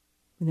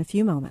in a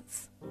few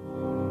moments.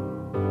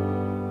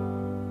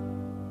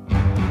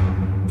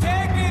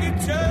 Take me to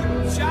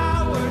church,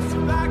 I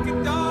worship like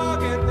a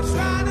dog at the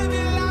shrine of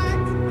your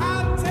light.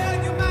 I'll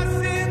tell you my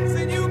sins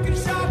and you can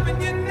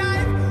sharpen your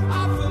knife.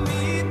 Offer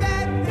me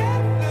that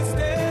deathless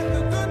death,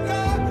 the good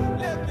God,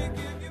 let me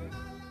give you my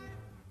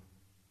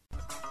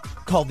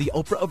life. Called the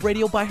Oprah of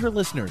radio by her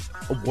listeners,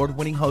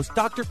 award-winning host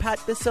Dr. Pat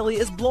Baccili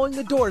is blowing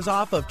the doors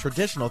off of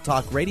traditional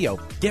talk radio.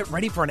 Get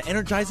ready for an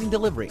energizing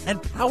delivery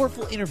and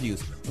powerful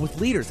interviews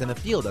with leaders in the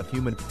field of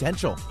human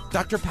potential.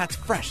 Dr. Pat's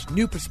fresh,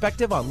 new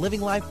perspective on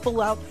living life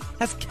full out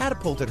has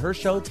catapulted her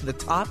show to the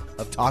top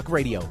of talk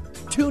radio.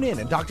 Tune in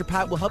and Dr.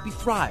 Pat will help you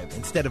thrive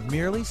instead of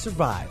merely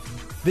survive.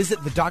 Visit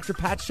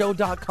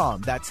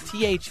thedrpatshow.com. That's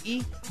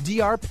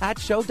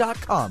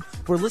THEDRPatShow.com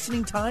for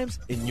listening times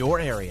in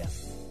your area.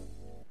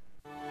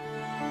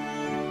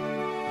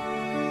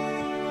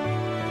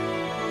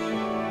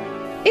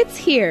 It's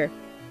here,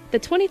 the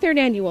 23rd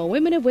Annual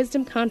Women of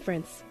Wisdom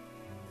Conference.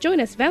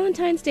 Join us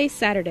Valentine's Day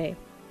Saturday.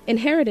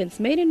 Inheritance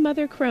Maiden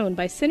Mother Crone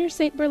by Sinner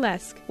Saint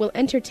Burlesque will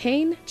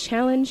entertain,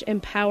 challenge,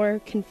 empower,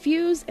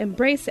 confuse,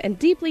 embrace, and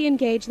deeply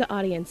engage the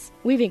audience,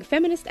 weaving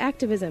feminist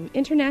activism,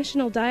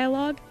 international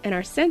dialogue, and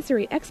our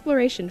sensory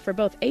exploration for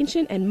both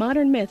ancient and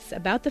modern myths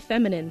about the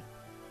feminine.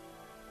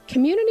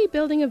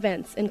 Community-building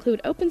events include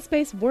open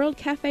space World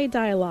Cafe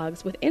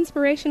dialogues with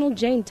inspirational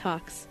Jane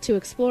Talks to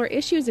explore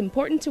issues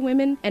important to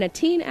women and a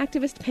teen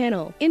activist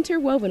panel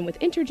interwoven with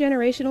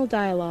intergenerational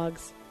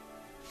dialogues.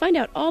 Find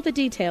out all the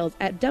details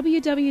at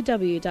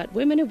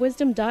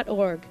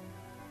www.womenofwisdom.org.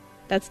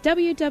 That's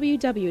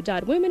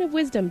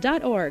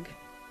www.womenofwisdom.org.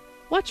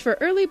 Watch for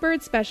early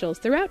bird specials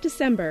throughout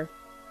December.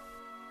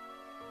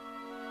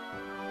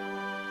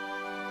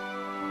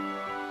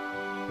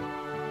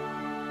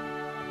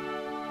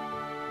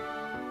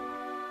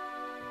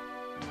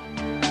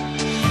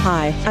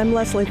 Hi, I'm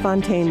Leslie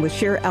Fontaine with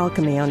Sheer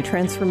Alchemy on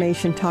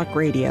Transformation Talk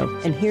Radio,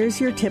 and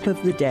here's your tip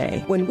of the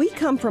day. When we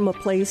come from a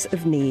place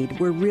of need,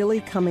 we're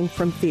really coming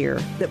from fear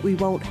that we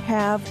won't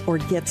have or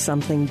get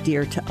something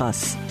dear to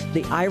us.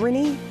 The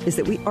irony is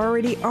that we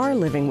already are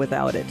living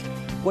without it.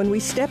 When we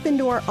step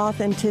into our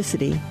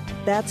authenticity,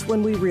 that's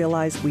when we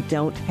realize we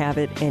don't have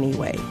it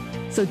anyway.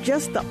 So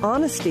just the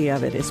honesty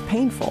of it is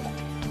painful.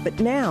 But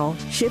now,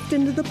 shift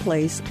into the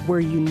place where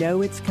you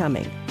know it's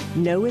coming.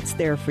 Know it's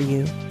there for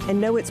you,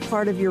 and know it's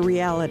part of your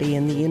reality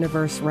in the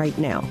universe right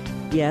now.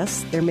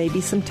 Yes, there may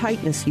be some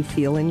tightness you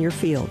feel in your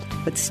field,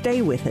 but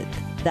stay with it.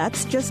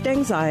 That's just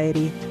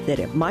anxiety that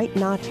it might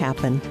not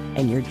happen,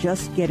 and you're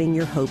just getting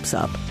your hopes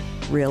up.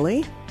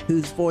 Really?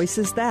 Whose voice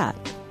is that?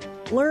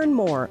 Learn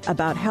more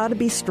about how to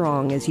be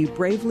strong as you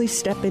bravely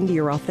step into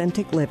your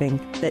authentic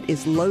living that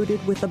is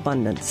loaded with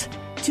abundance.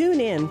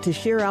 Tune in to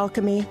Sheer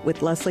Alchemy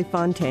with Leslie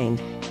Fontaine,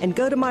 and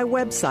go to my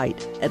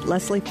website at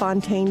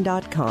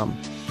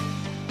lesliefontaine.com.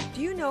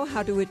 Know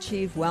how to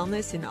achieve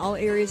wellness in all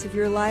areas of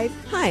your life?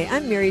 Hi,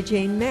 I'm Mary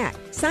Jane Mack.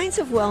 Signs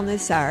of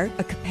wellness are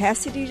a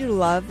capacity to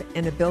love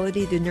and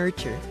ability to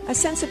nurture, a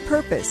sense of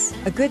purpose,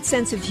 a good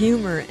sense of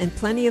humor and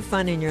plenty of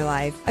fun in your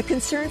life, a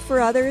concern for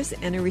others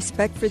and a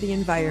respect for the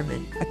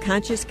environment, a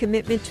conscious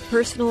commitment to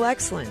personal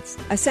excellence,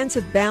 a sense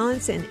of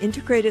balance and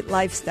integrated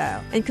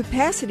lifestyle, and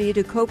capacity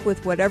to cope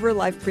with whatever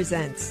life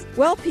presents.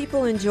 Well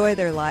people enjoy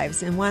their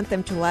lives and want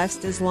them to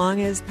last as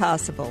long as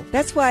possible.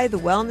 That's why the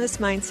wellness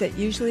mindset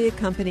usually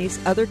accompanies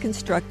other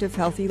constructive,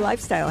 healthy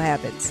lifestyle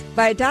habits.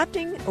 By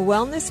adopting a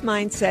wellness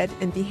mindset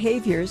and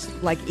behaviors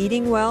like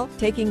eating well,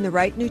 taking the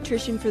right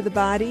nutrition for the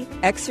body,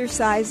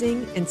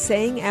 exercising, and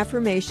saying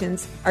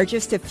affirmations are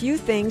just a few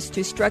things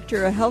to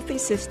structure a healthy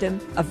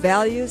system of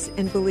values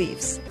and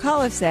beliefs.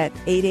 Call us at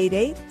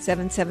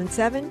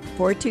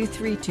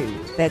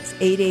 888-777-4232. That's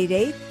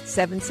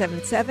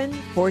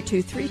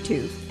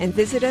 888-777-4232. And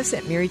visit us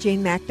at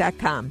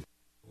maryjanemack.com.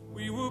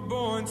 We were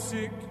born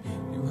sick,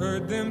 you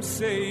heard them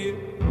say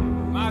it.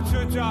 My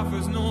church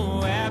offers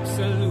no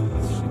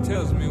absolutes. She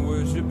tells me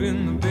worship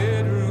in the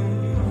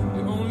bedroom.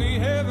 The only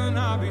heaven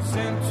I'll be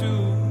sent to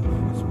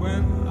is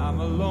when I'm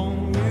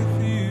alone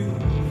with you.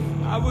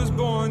 I was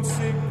born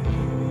sick,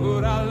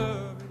 but I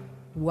love it.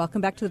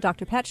 Welcome back to the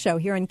Dr. Pat Show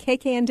here on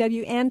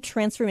KKNW and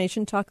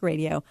Transformation Talk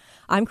Radio.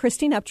 I'm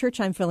Christine Upchurch.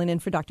 I'm filling in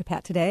for Dr.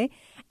 Pat today.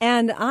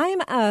 And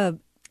I'm a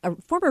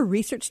former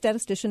research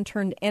statistician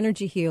turned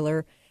energy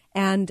healer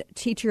and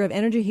teacher of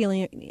energy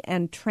healing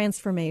and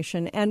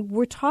transformation. And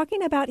we're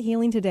talking about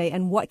healing today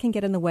and what can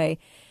get in the way.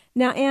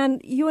 Now,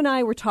 Anne, you and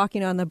I were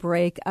talking on the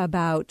break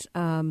about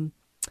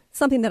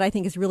something that I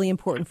think is really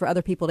important for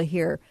other people to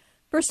hear.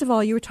 First of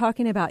all, you were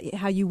talking about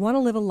how you want to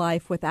live a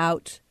life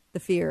without the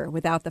fear,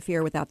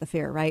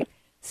 right?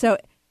 So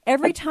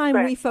Every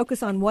time we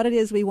focus on what it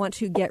is we want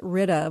to get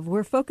rid of,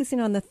 we're focusing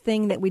on the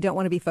thing that we don't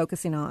want to be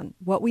focusing on.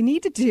 What we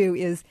need to do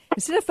is,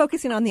 instead of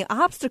focusing on the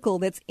obstacle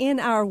that's in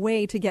our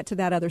way to get to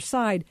that other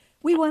side,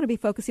 we want to be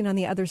focusing on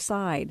the other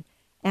side.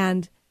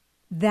 And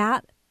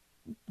that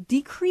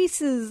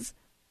decreases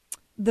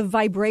the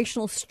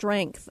vibrational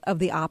strength of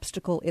the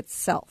obstacle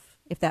itself,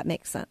 if that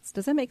makes sense.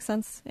 Does that make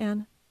sense,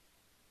 Anne?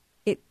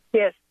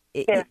 Yes.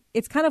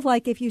 It's kind of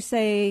like if you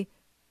say,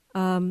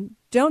 don't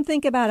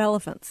think about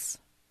elephants.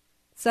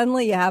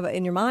 Suddenly you have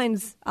in your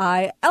mind's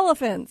eye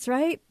elephants,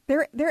 right?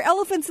 There are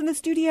elephants in the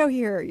studio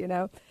here, you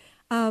know.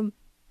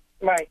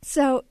 Right.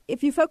 So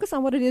if you focus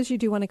on what it is you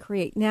do want to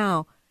create.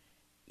 Now,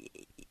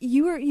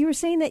 you were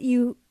saying that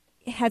you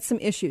had some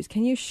issues.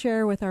 Can you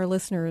share with our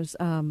listeners,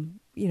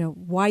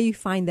 why you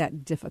find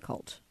that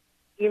difficult?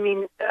 You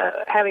mean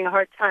having a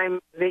hard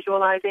time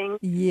visualizing?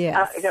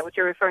 Yes. Is that what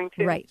you're referring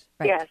to? Right.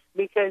 Yes,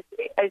 because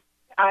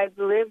I've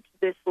lived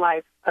this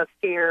life of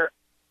fear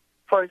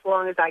for as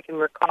long as I can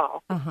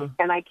recall.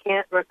 And I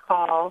can't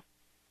recall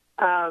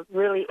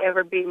really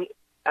ever being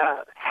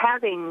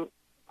having,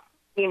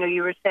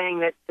 you were saying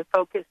that to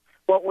focus,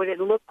 what would it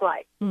look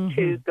like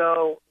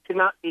to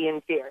not be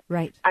in fear?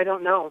 Right. I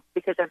don't know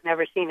because I've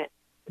never seen it.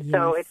 Yes.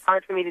 So it's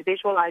hard for me to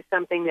visualize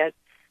something that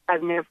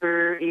I've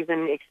never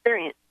even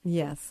experienced.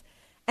 Yes.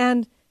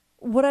 And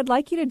what I'd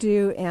like you to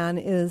do, Anne,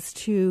 is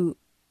to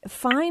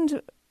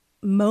find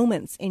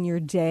moments in your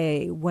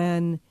day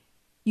when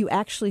you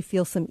actually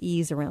feel some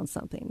ease around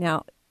something.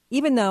 Now,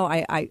 even though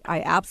I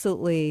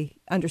absolutely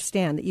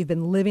understand that you've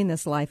been living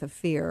this life of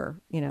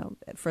fear,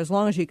 for as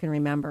long as you can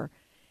remember,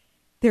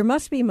 there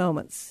must be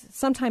moments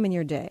sometime in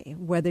your day,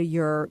 whether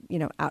you're,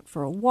 out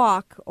for a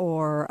walk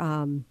or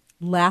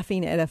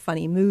laughing at a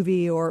funny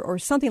movie or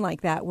something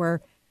like that,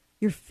 where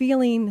you're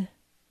feeling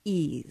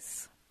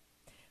ease.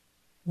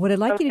 What I'd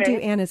like you to do,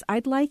 Anne, is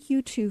I'd like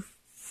you to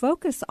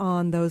focus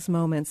on those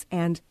moments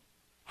and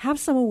have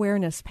some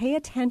awareness. Pay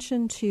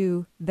attention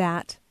to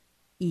that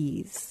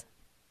ease.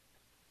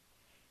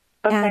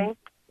 And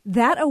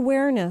that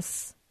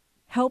awareness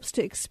helps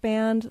to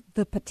expand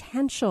the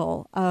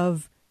potential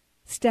of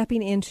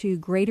stepping into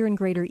greater and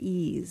greater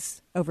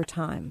ease over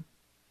time.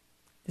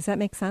 Does that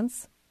make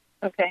sense?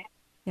 Okay.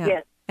 Yeah.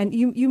 Yes. And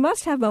you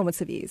must have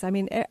moments of ease. I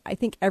mean, I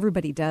think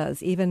everybody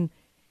does. Even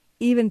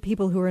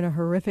people who are in a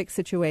horrific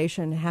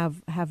situation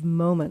have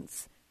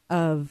moments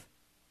of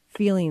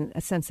feeling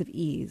a sense of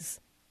ease.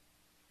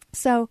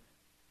 So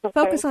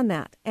focus on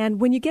that. And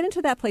when you get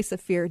into that place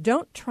of fear,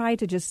 don't try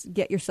to just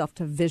get yourself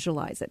to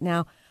visualize it.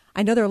 Now,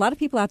 I know there are a lot of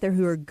people out there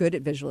who are good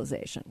at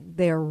visualization.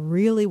 They are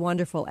really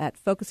wonderful at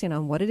focusing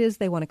on what it is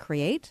they want to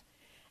create.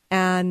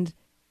 And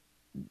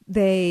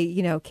they,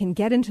 can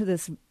get into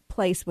this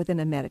place within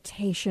a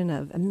meditation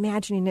of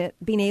imagining it,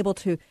 being able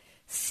to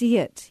see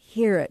it,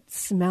 hear it,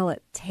 smell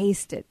it,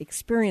 taste it,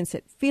 experience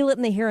it, feel it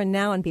in the here and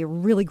now, and be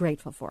really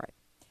grateful for it.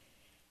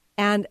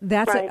 And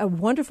that's a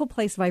wonderful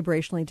place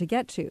vibrationally to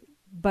get to.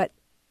 But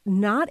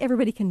not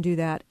everybody can do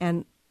that.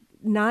 And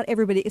not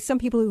everybody, some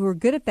people who are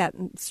good at that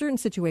in certain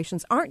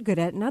situations aren't good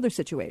at it in other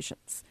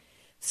situations.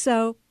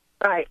 So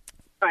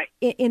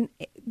in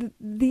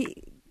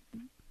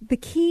the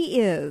key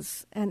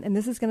is, and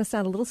this is going to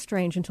sound a little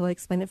strange until I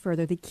explain it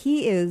further, the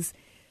key is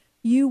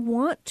you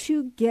want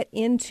to get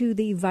into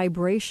the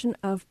vibration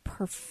of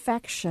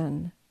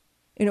perfection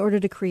in order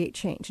to create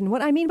change. And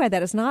what I mean by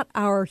that is not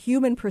our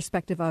human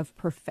perspective of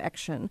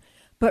perfection,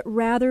 but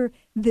rather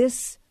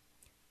this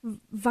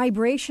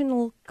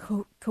vibrational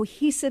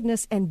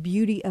cohesiveness and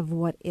beauty of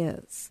what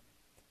is.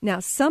 Now,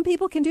 some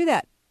people can do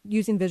that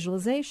using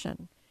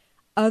visualization.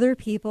 Other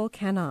people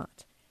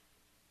cannot.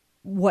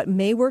 What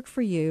may work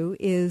for you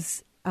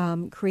is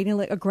creating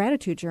a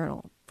gratitude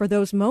journal for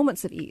those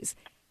moments of ease.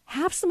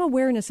 Have some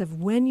awareness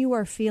of when you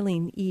are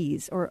feeling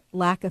ease or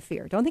lack of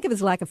fear. Don't think of it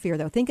as lack of fear,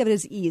 though. Think of it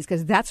as ease,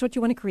 because that's what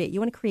you want to create. You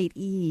want to create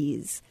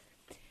ease.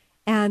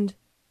 And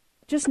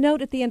just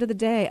note at the end of the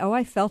day,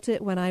 I felt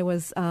it when I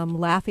was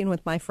laughing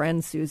with my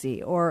friend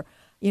Susie. Or,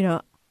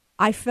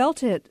 I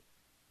felt it,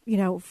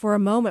 for a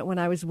moment when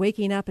I was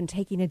waking up and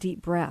taking a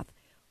deep breath.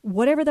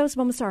 Whatever those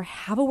moments are,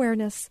 have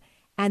awareness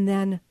and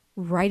then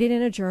write it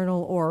in a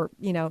journal or,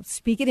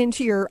 speak it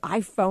into your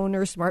iPhone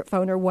or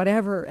smartphone or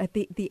whatever at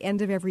the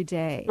end of every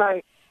day.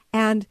 Right.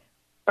 And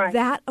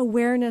that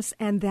awareness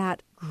and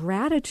that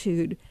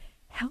gratitude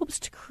helps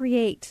to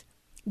create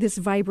this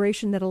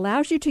vibration that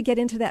allows you to get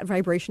into that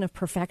vibration of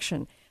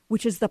perfection,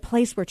 which is the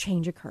place where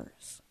change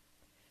occurs.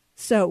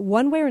 So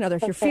one way or another,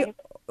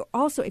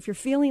 if you're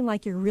feeling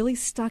like you're really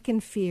stuck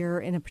in fear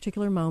in a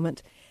particular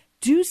moment,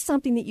 do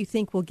something that you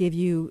think will give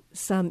you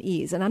some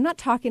ease. And I'm not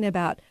talking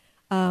about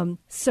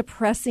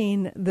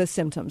suppressing the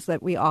symptoms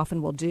that we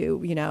often will do,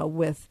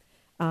 with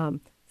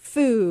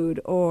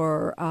food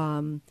or,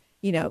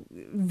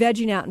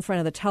 vegging out in front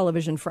of the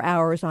television for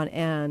hours on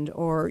end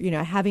or,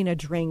 having a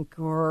drink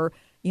or,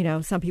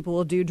 some people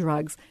will do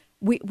drugs.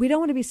 We don't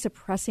want to be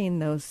suppressing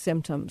those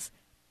symptoms,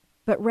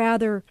 but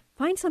rather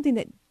find something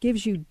that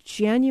gives you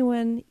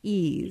genuine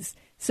ease.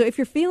 So if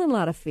you're feeling a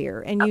lot of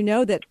fear and you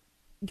know that,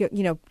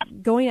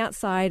 going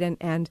outside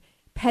and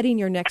petting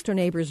your next door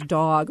neighbor's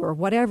dog or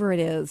whatever it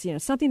is,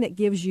 something that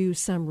gives you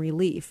some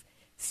relief.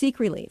 Seek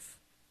relief.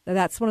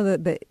 That's one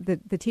of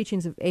the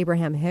teachings of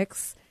Abraham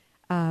Hicks.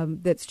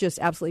 That's just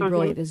absolutely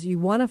brilliant. Is you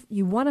want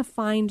to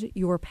find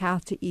your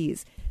path to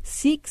ease.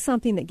 Seek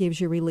something that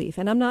gives you relief.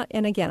 And I'm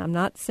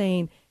not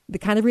saying the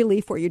kind of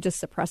relief where you're just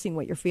suppressing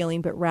what you're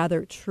feeling, but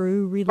rather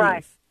true relief.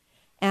 Right.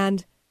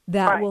 And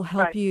that will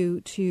help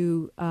you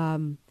to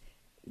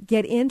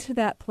get into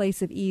that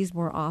place of ease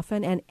more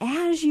often. And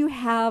as you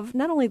have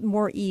not only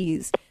more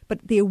ease,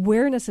 but the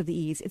awareness of the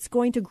ease, it's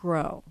going to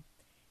grow.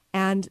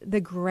 And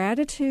the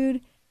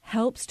gratitude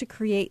helps to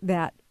create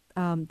that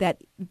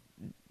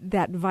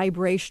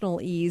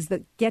vibrational ease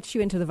that gets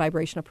you into the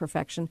vibration of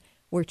perfection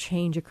where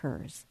change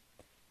occurs.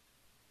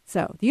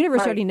 So the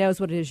universe already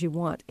knows what it is you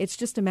want. It's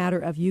just a matter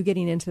of you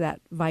getting into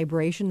that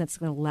vibration that's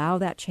going to allow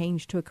that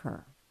change to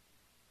occur.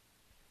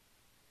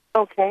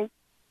 Okay.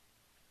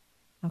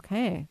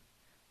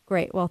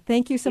 Great. Well,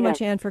 thank you so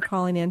much, Anne, for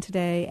calling in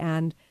today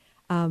and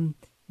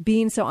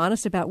being so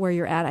honest about where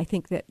you're at. I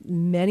think that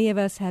many of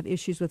us have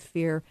issues with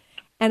fear.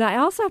 And I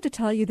also have to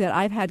tell you that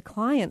I've had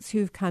clients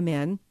who've come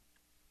in,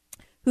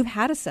 who've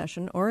had a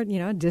session or,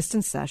 a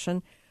distance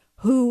session,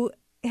 who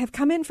have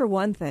come in for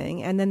one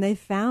thing, and then they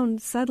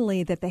found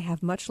suddenly that they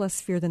have much less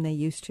fear than they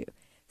used to.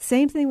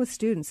 Same thing with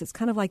students. It's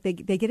kind of like they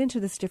get into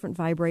this different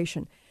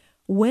vibration.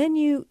 When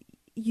you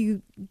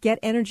get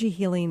energy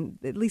healing,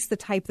 at least the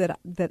type that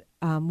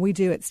we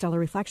do at Stellar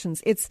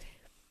Reflections, it's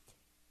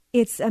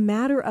a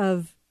matter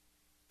of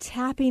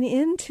tapping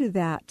into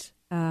that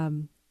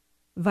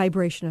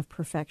vibration of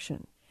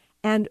perfection.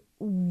 And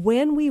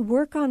when we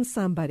work on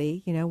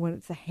somebody, when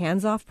it's a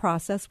hands-off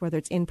process, whether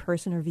it's in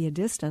person or via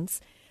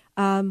distance,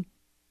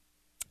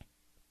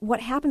 what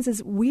happens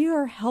is we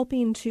are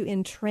helping to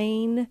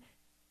entrain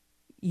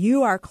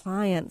you, our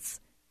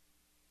clients'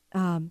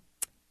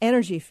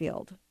 energy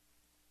field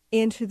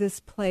into this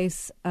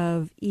place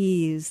of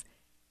ease,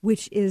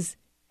 which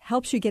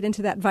helps you get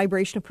into that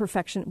vibration of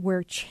perfection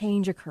where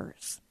change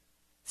occurs.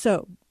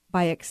 So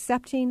by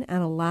accepting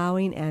and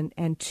allowing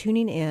and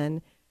tuning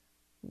in,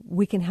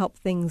 we can help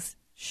things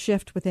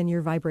shift within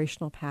your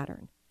vibrational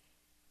pattern.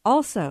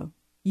 Also,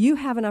 you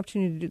have an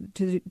opportunity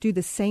to do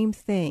the same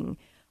thing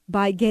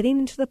by getting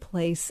into the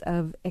place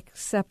of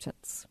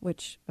acceptance,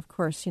 which, of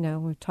course,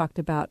 we've talked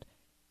about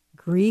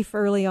grief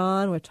early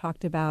on. We've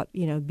talked about,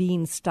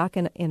 being stuck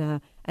in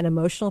an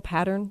emotional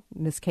pattern,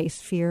 in this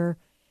case, fear.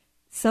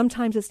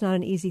 Sometimes it's not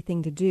an easy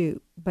thing to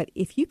do. But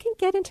if you can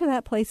get into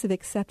that place of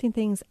accepting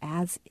things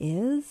as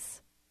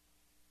is,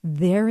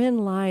 therein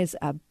lies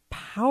a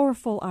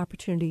powerful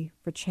opportunity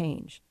for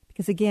change.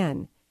 Because,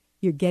 again,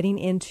 you're getting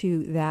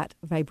into that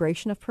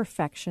vibration of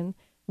perfection,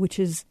 which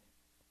is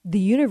the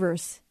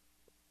universe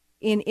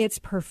in its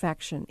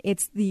perfection.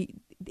 It's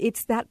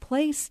that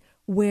place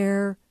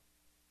where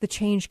the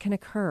change can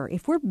occur.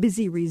 If we're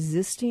busy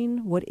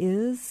resisting what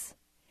is,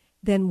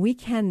 then we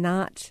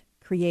cannot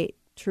create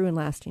true and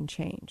lasting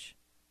change.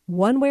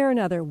 One way or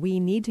another, we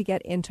need to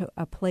get into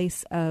a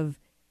place of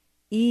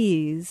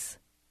ease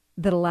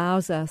that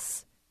allows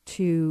us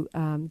to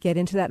get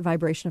into that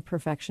vibration of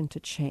perfection to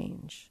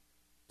change.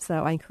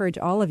 So I encourage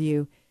all of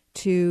you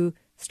to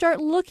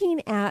start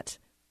looking at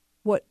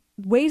what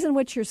ways in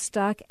which you're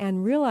stuck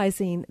and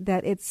realizing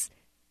that it's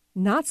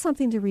not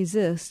something to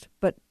resist,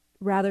 but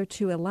rather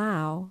to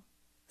allow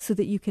so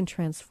that you can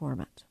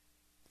transform it.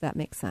 If that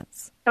makes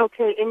sense.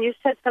 Okay, and you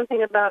said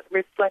something about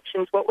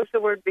reflections. What was the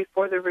word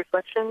before the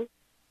reflection?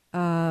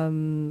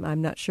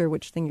 I'm not sure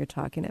which thing you're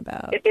talking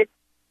about. It's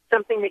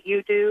something that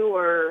you do,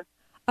 or...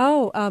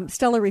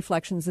 Stellar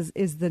Reflections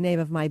is the name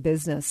of my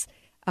business.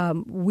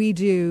 We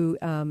do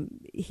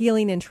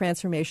healing and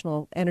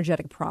transformational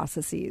energetic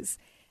processes.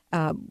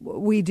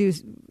 We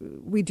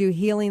do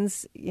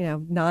healings,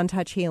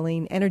 non-touch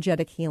healing,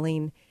 energetic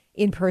healing,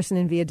 in person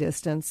and via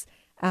distance.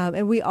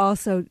 And we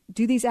also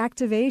do these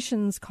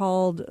activations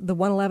called the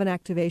 111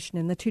 activation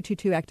and the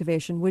 222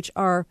 activation, which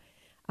are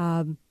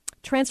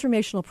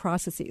transformational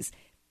processes.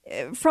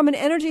 From an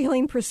energy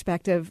healing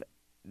perspective,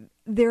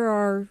 there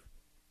are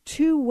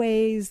two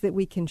ways that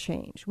we can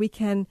change. We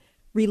can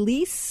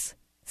release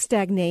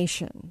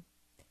stagnation,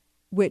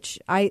 which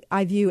I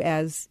view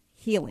as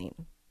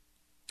healing,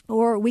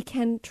 or we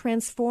can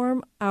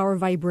transform our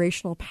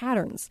vibrational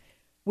patterns,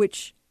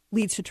 which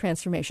leads to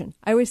transformation.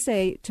 I always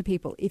say to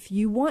people, if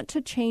you want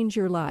to change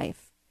your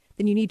life,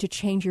 then you need to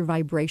change your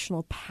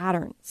vibrational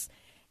patterns.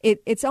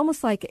 It's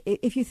almost like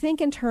if you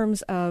think in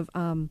terms of,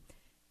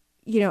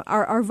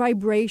 our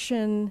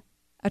vibration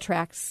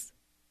attracts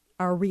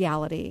our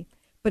reality,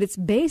 but it's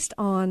based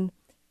on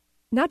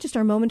not just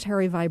our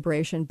momentary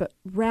vibration, but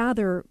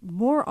rather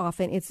more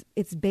often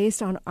it's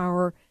based on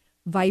our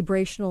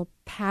vibrational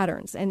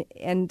patterns.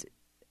 And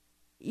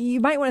you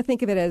might want to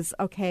think of it as,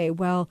 okay,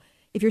 well,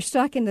 if you're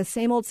stuck in the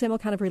same old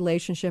kind of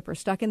relationship or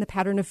stuck in the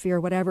pattern of fear,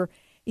 whatever,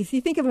 if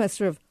you think of them as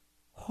sort of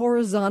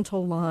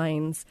horizontal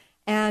lines,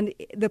 and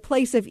the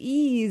place of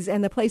ease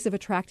and the place of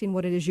attracting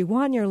what it is you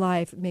want in your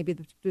life, maybe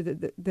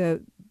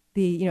the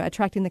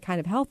attracting the kind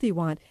of health you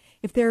want,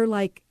 if they're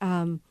like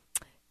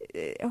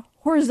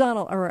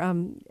horizontal or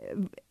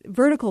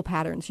vertical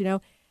patterns. You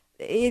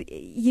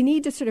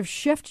need to sort of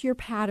shift your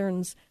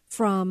patterns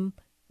from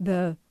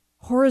the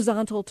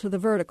horizontal to the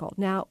vertical.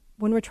 Now,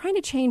 when we're trying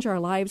to change our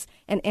lives,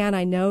 and Anne,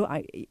 I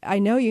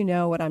know you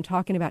know what I'm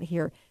talking about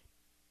here,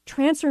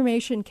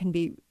 transformation can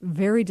be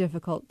very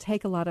difficult,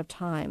 take a lot of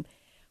time.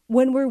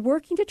 When we're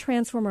working to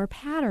transform our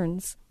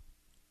patterns,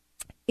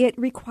 it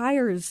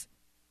requires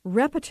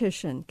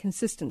repetition,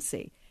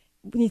 consistency.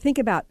 When you think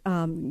about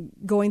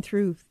going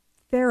through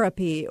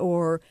therapy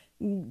or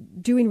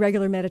doing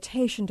regular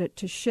meditation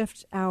to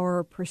shift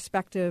our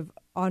perspective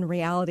on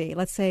reality,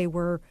 let's say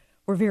we're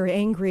very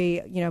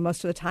angry,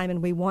 most of the time,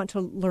 and we want to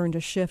learn to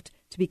shift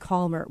to be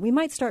calmer. We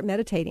might start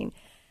meditating.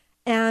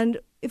 And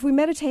if we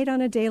meditate on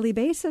a daily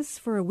basis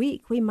for a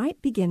week, we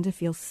might begin to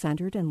feel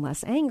centered and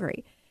less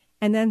angry.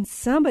 And then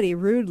somebody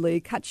rudely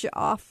cuts you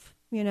off,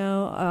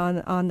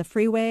 on the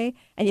freeway,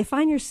 and you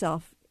find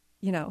yourself,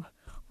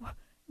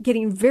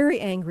 getting very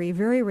angry,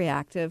 very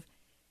reactive.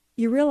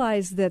 You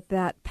realize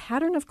that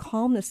pattern of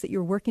calmness that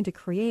you're working to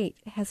create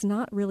has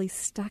not really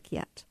stuck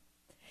yet.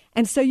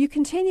 And so you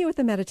continue with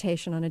the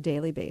meditation on a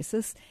daily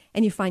basis,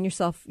 and you find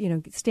yourself,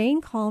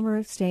 staying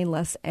calmer, staying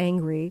less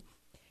angry.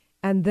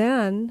 And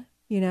then,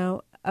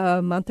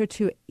 a month or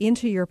two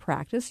into your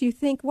practice, you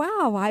think,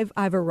 wow,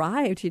 I've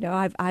arrived,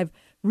 I've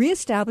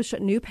reestablished a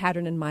new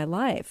pattern in my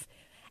life.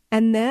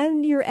 And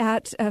then you're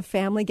at a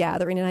family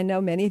gathering, and I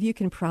know many of you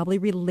can probably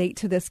relate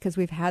to this because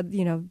we've had,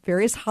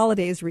 various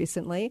holidays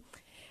recently.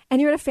 And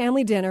you're at a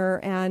family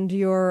dinner, and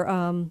you're,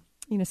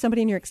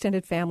 somebody in your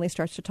extended family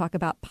starts to talk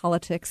about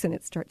politics, and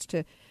it starts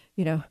to,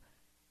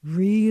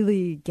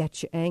 really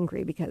get you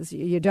angry because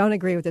you don't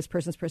agree with this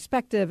person's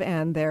perspective,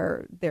 and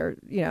they're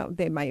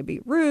they might be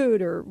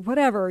rude or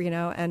whatever,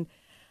 and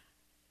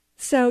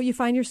so you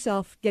find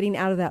yourself getting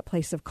out of that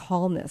place of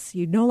calmness.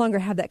 You no longer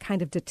have that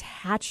kind of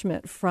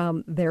detachment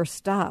from their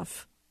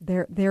stuff,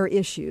 their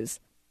issues.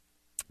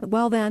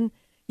 Well, then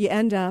you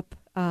end up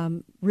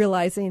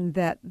realizing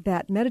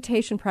that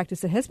meditation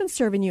practice that has been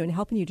serving you and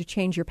helping you to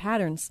change your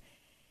patterns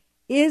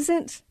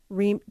isn't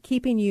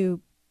keeping you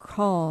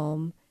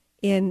calm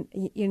in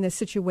the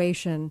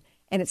situation,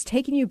 and it's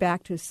taking you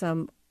back to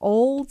some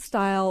old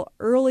style,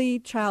 early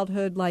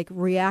childhood, like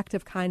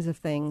reactive kinds of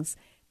things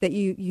that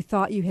you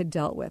thought you had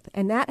dealt with.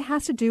 And that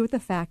has to do with the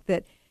fact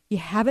that you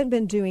haven't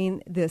been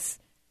doing this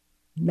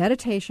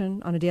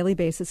meditation on a daily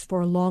basis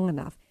for long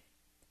enough.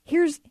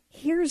 Here's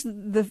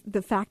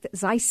the fact that,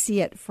 as I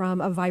see it from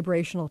a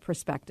vibrational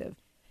perspective,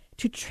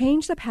 to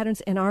change the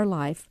patterns in our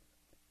life,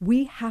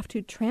 we have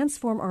to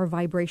transform our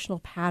vibrational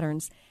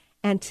patterns.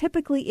 And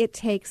typically it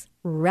takes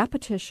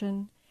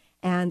repetition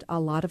and a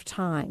lot of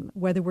time,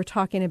 whether we're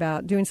talking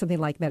about doing something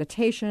like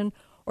meditation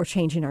or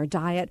changing our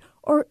diet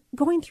or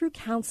going through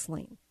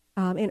counseling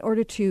in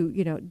order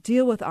to,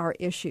 deal with our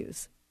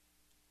issues.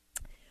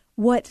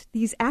 What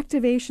these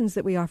activations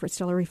that we offer at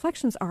Stellar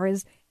Reflections are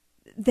is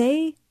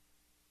they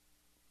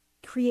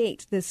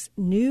create this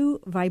new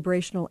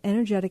vibrational,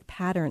 energetic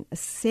pattern, a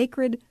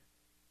sacred,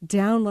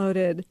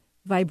 downloaded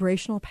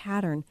vibrational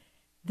pattern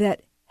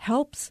that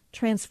helps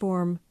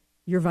transform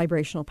your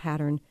vibrational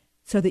pattern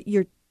so that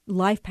your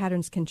life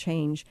patterns can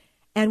change.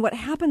 And what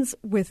happens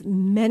with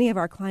many of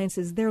our clients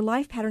is their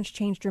life patterns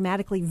change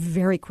dramatically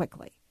very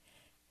quickly.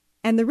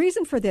 And the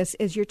reason for this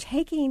is you're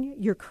taking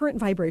your current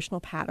vibrational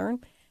pattern,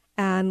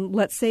 and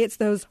let's say it's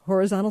those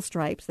horizontal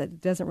stripes. That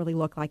doesn't really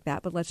look like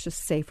that, but let's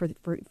just say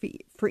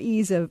for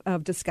ease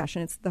of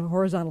discussion, it's the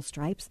horizontal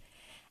stripes.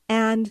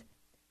 And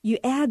you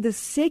add this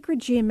sacred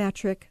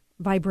geometric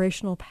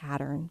vibrational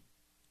pattern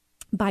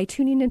by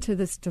tuning into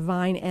this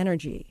divine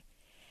energy.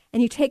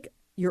 And you take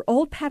your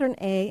old pattern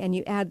A and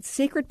you add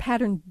sacred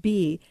pattern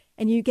B,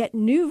 and you get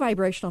new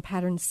vibrational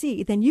pattern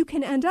C. Then you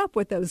can end up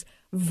with those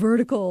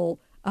vertical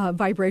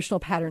vibrational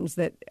patterns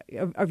that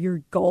of your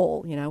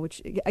goal,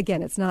 which,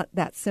 again, it's not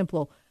that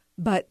simple.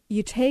 But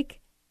you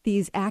take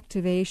these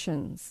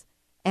activations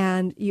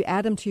and you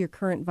add them to your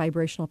current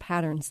vibrational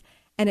patterns,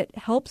 and it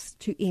helps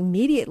to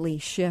immediately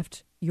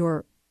shift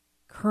your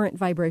current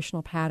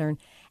vibrational pattern.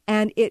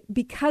 And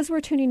because we're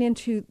tuning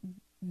into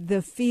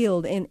the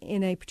field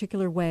in a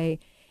particular way,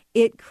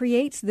 it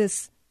creates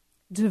this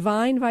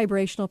divine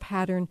vibrational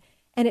pattern,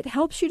 and it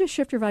helps you to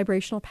shift your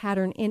vibrational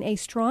pattern in a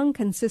strong,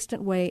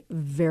 consistent way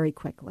very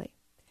quickly.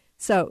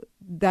 So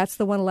that's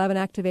the 111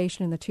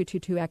 activation and the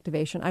 222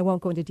 activation. I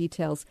won't go into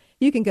details.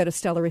 You can go to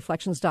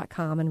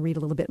stellarreflections.com and read a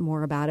little bit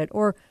more about it,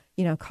 or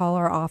call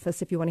our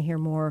office if you want to hear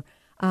more.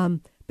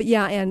 But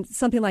yeah, and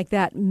something like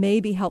that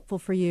may be helpful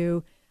for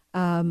you,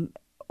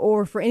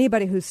 or for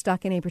anybody who's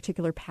stuck in a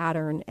particular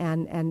pattern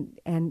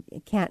and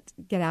can't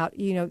get out.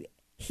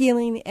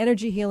 Healing,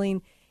 energy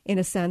healing, in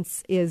a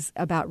sense, is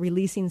about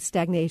releasing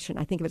stagnation.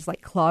 I think of it as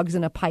like clogs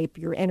in a pipe,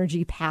 your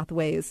energy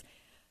pathways.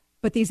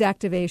 But these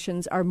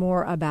activations are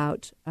more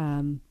about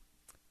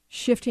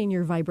shifting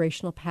your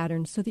vibrational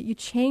pattern so that you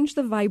change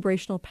the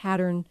vibrational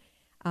pattern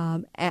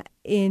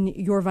in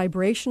your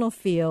vibrational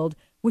field,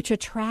 which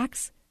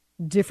attracts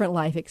different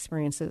life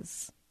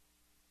experiences.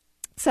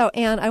 So,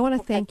 Anne, I want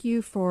to thank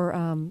you for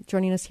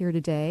joining us here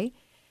today.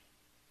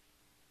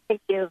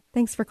 Thank you.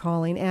 Thanks for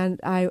calling, and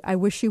I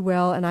wish you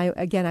well. And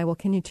I will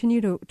continue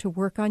to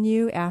work on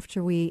you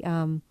after we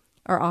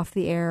are off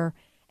the air.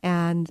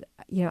 And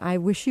I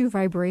wish you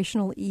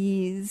vibrational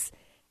ease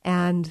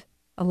and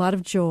a lot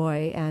of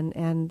joy,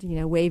 and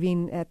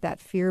waving at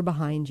that fear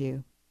behind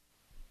you.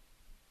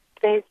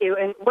 Thank you.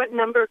 And what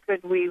number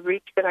could I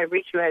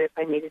reach you at if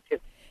I needed to?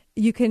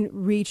 You can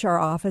reach our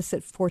office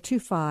at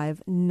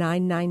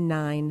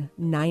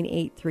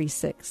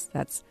 425-999-9836.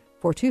 That's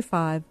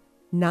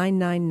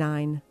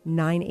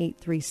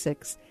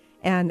 425-999-9836.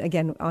 And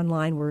again,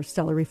 online, we're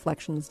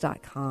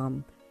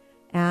stellarreflections.com.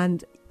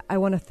 And I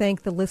want to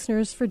thank the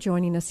listeners for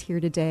joining us here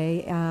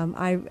today.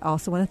 I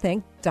also want to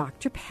thank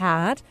Dr.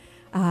 Pat.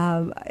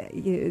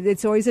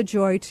 It's always a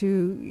joy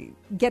to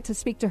get to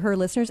speak to her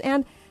listeners.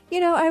 And,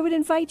 I would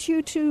invite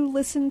you to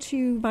listen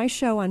to my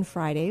show on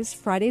Fridays,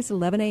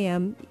 11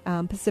 a.m.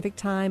 Pacific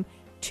Time,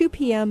 2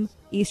 p.m.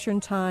 Eastern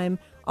Time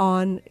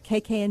on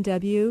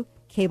KKNW,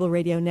 Cable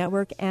Radio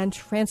Network, and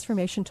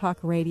Transformation Talk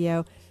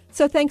Radio.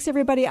 So thanks,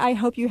 everybody. I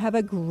hope you have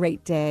a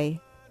great day.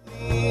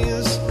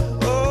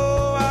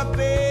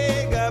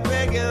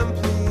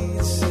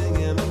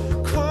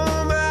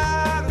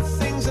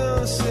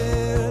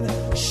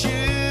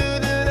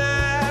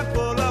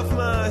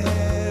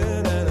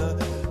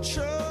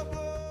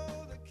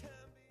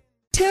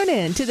 Tune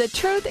in to The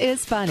Truth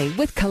is Funny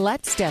with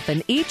Colette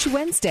Steffen each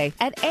Wednesday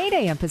at 8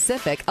 a.m.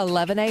 Pacific,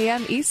 11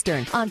 a.m.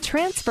 Eastern on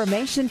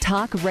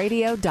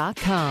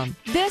TransformationTalkRadio.com.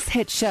 This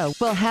hit show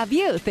will have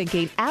you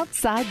thinking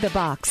outside the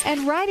box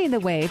and riding the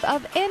wave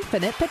of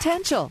infinite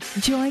potential.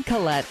 Join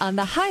Colette on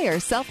the Higher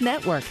Self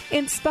Network,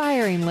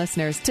 inspiring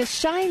listeners to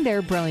shine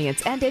their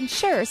brilliance and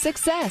ensure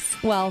success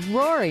while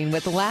roaring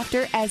with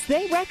laughter as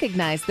they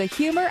recognize the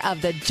humor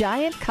of the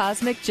giant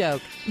cosmic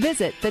joke.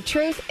 Visit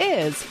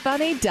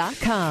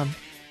TheTruthIsFunny.com.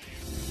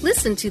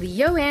 Listen to the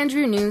Yo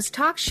Andrew News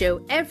Talk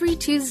Show every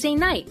Tuesday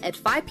night at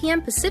 5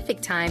 p.m.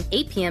 Pacific Time,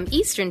 8 p.m.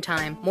 Eastern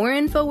Time. More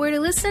info where to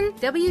listen,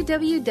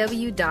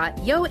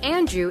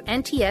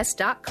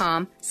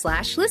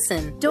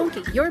 www.yoandrewnts.com/listen. Don't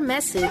get your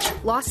message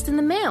lost in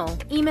the mail.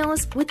 Email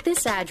us with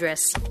this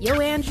address,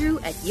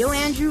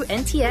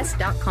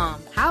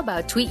 yoandrew@yoandrewnts.com. How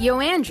about tweet Yo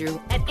Andrew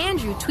at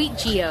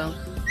AndrewTweetGeo?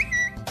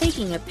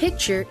 Taking a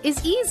picture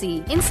is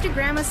easy.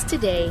 Instagram us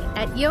today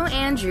at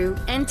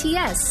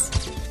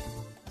YoAndrewNTS.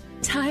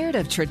 Tired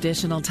of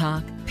traditional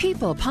talk?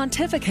 People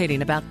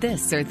pontificating about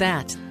this or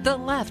that, the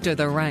left or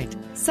the right.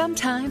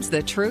 Sometimes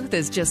the truth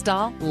is just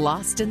all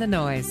lost in the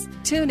noise.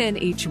 Tune in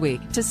each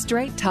week to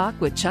Straight Talk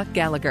with Chuck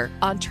Gallagher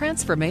on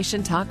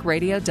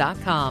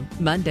TransformationTalkRadio.com,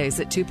 Mondays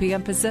at 2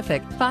 p.m.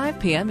 Pacific, 5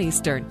 p.m.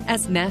 Eastern,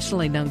 as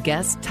nationally known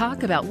guests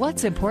talk about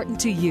what's important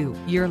to you,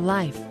 your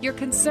life, your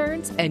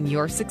concerns, and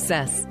your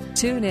success.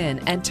 Tune in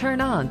and turn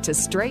on to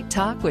Straight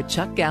Talk with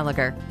Chuck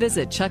Gallagher.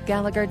 Visit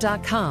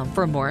ChuckGallagher.com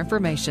for more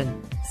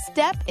information.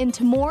 Step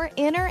into more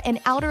inner and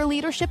outer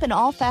leadership in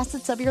all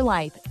facets of your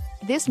life.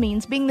 This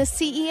means being the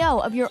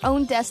CEO of your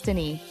own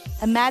destiny.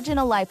 Imagine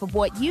a life of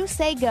what you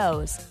say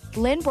goes.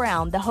 Lynn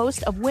Brown, the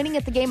host of Winning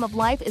at the Game of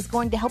Life, is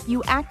going to help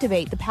you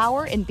activate the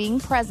power in being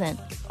present,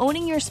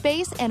 owning your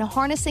space, and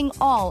harnessing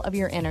all of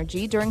your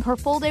energy during her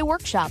full-day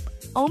workshop.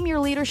 Own your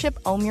leadership,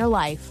 own your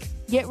life.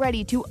 Get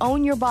ready to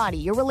own your body,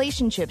 your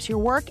relationships, your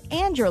work,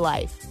 and your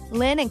life.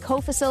 Lynn and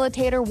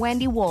co-facilitator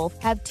Wendy Wolf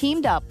have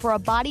teamed up for a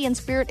body and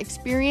spirit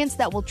experience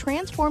that will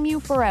transform you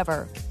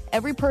forever.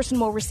 Every person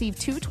will receive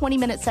 2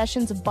 20-minute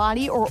sessions of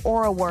body or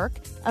aura work,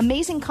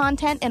 amazing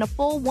content, and a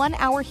full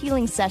 1-hour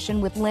healing session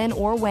with Lynn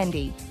or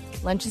Wendy.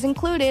 Lunch is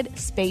included,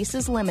 space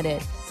is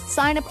limited.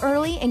 Sign up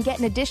early and get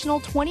an additional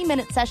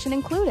 20-minute session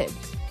included.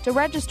 To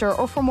register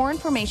or for more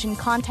information,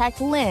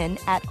 contact Lynn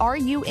at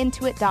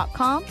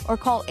ruintuit.com or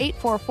call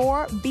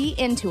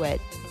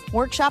 844-BE-INTO-IT.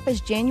 Workshop is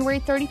January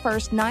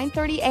 31st,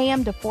 9:30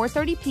 a.m. to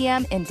 4:30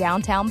 p.m. in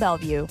downtown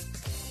Bellevue.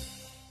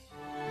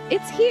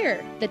 It's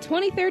here, the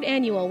 23rd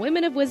Annual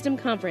Women of Wisdom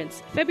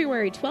Conference,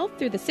 February 12th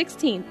through the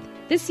 16th.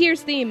 This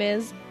year's theme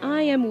is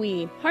I Am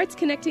We, Hearts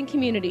Connecting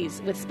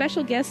Communities, with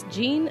special guests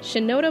Jean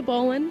Shinoda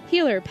Bolin,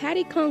 healer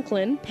Patty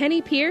Conklin,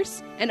 Penny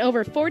Pierce, and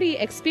over 40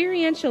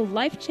 experiential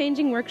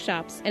life-changing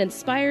workshops and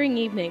inspiring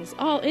evenings,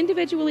 all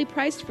individually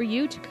priced for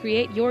you to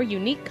create your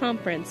unique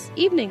conference.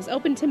 Evenings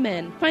open to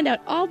men. Find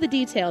out all the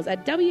details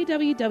at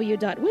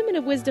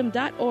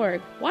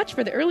www.womenofwisdom.org. Watch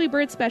for the early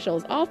bird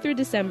specials all through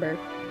December.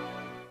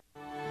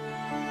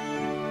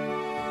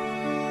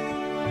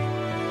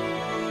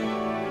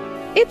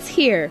 It's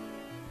here,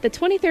 the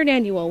 23rd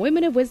Annual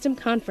Women of Wisdom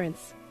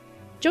Conference.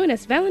 Join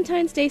us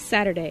Valentine's Day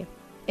Saturday.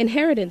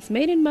 Inheritance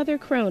Maiden Mother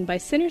Crone by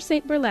Sinner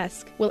Saint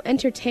Burlesque will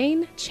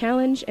entertain,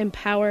 challenge,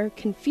 empower,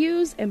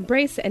 confuse,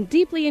 embrace, and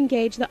deeply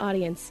engage the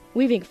audience,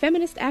 weaving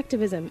feminist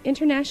activism,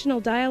 international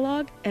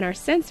dialogue, and our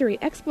sensory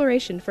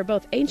exploration for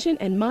both ancient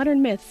and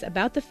modern myths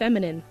about the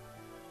feminine.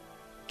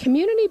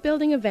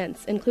 Community-building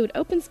events include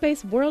open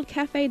space World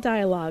Cafe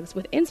dialogues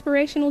with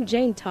inspirational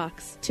Jane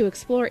Talks to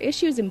explore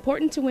issues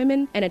important to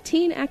women and a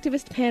teen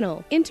activist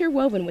panel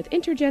interwoven with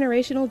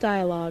intergenerational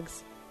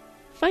dialogues.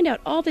 Find out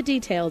all the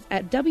details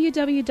at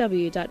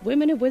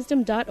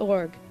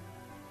www.womenofwisdom.org.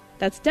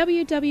 That's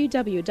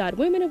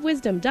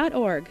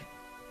www.womenofwisdom.org.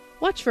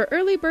 Watch for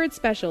early bird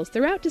specials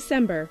throughout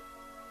December.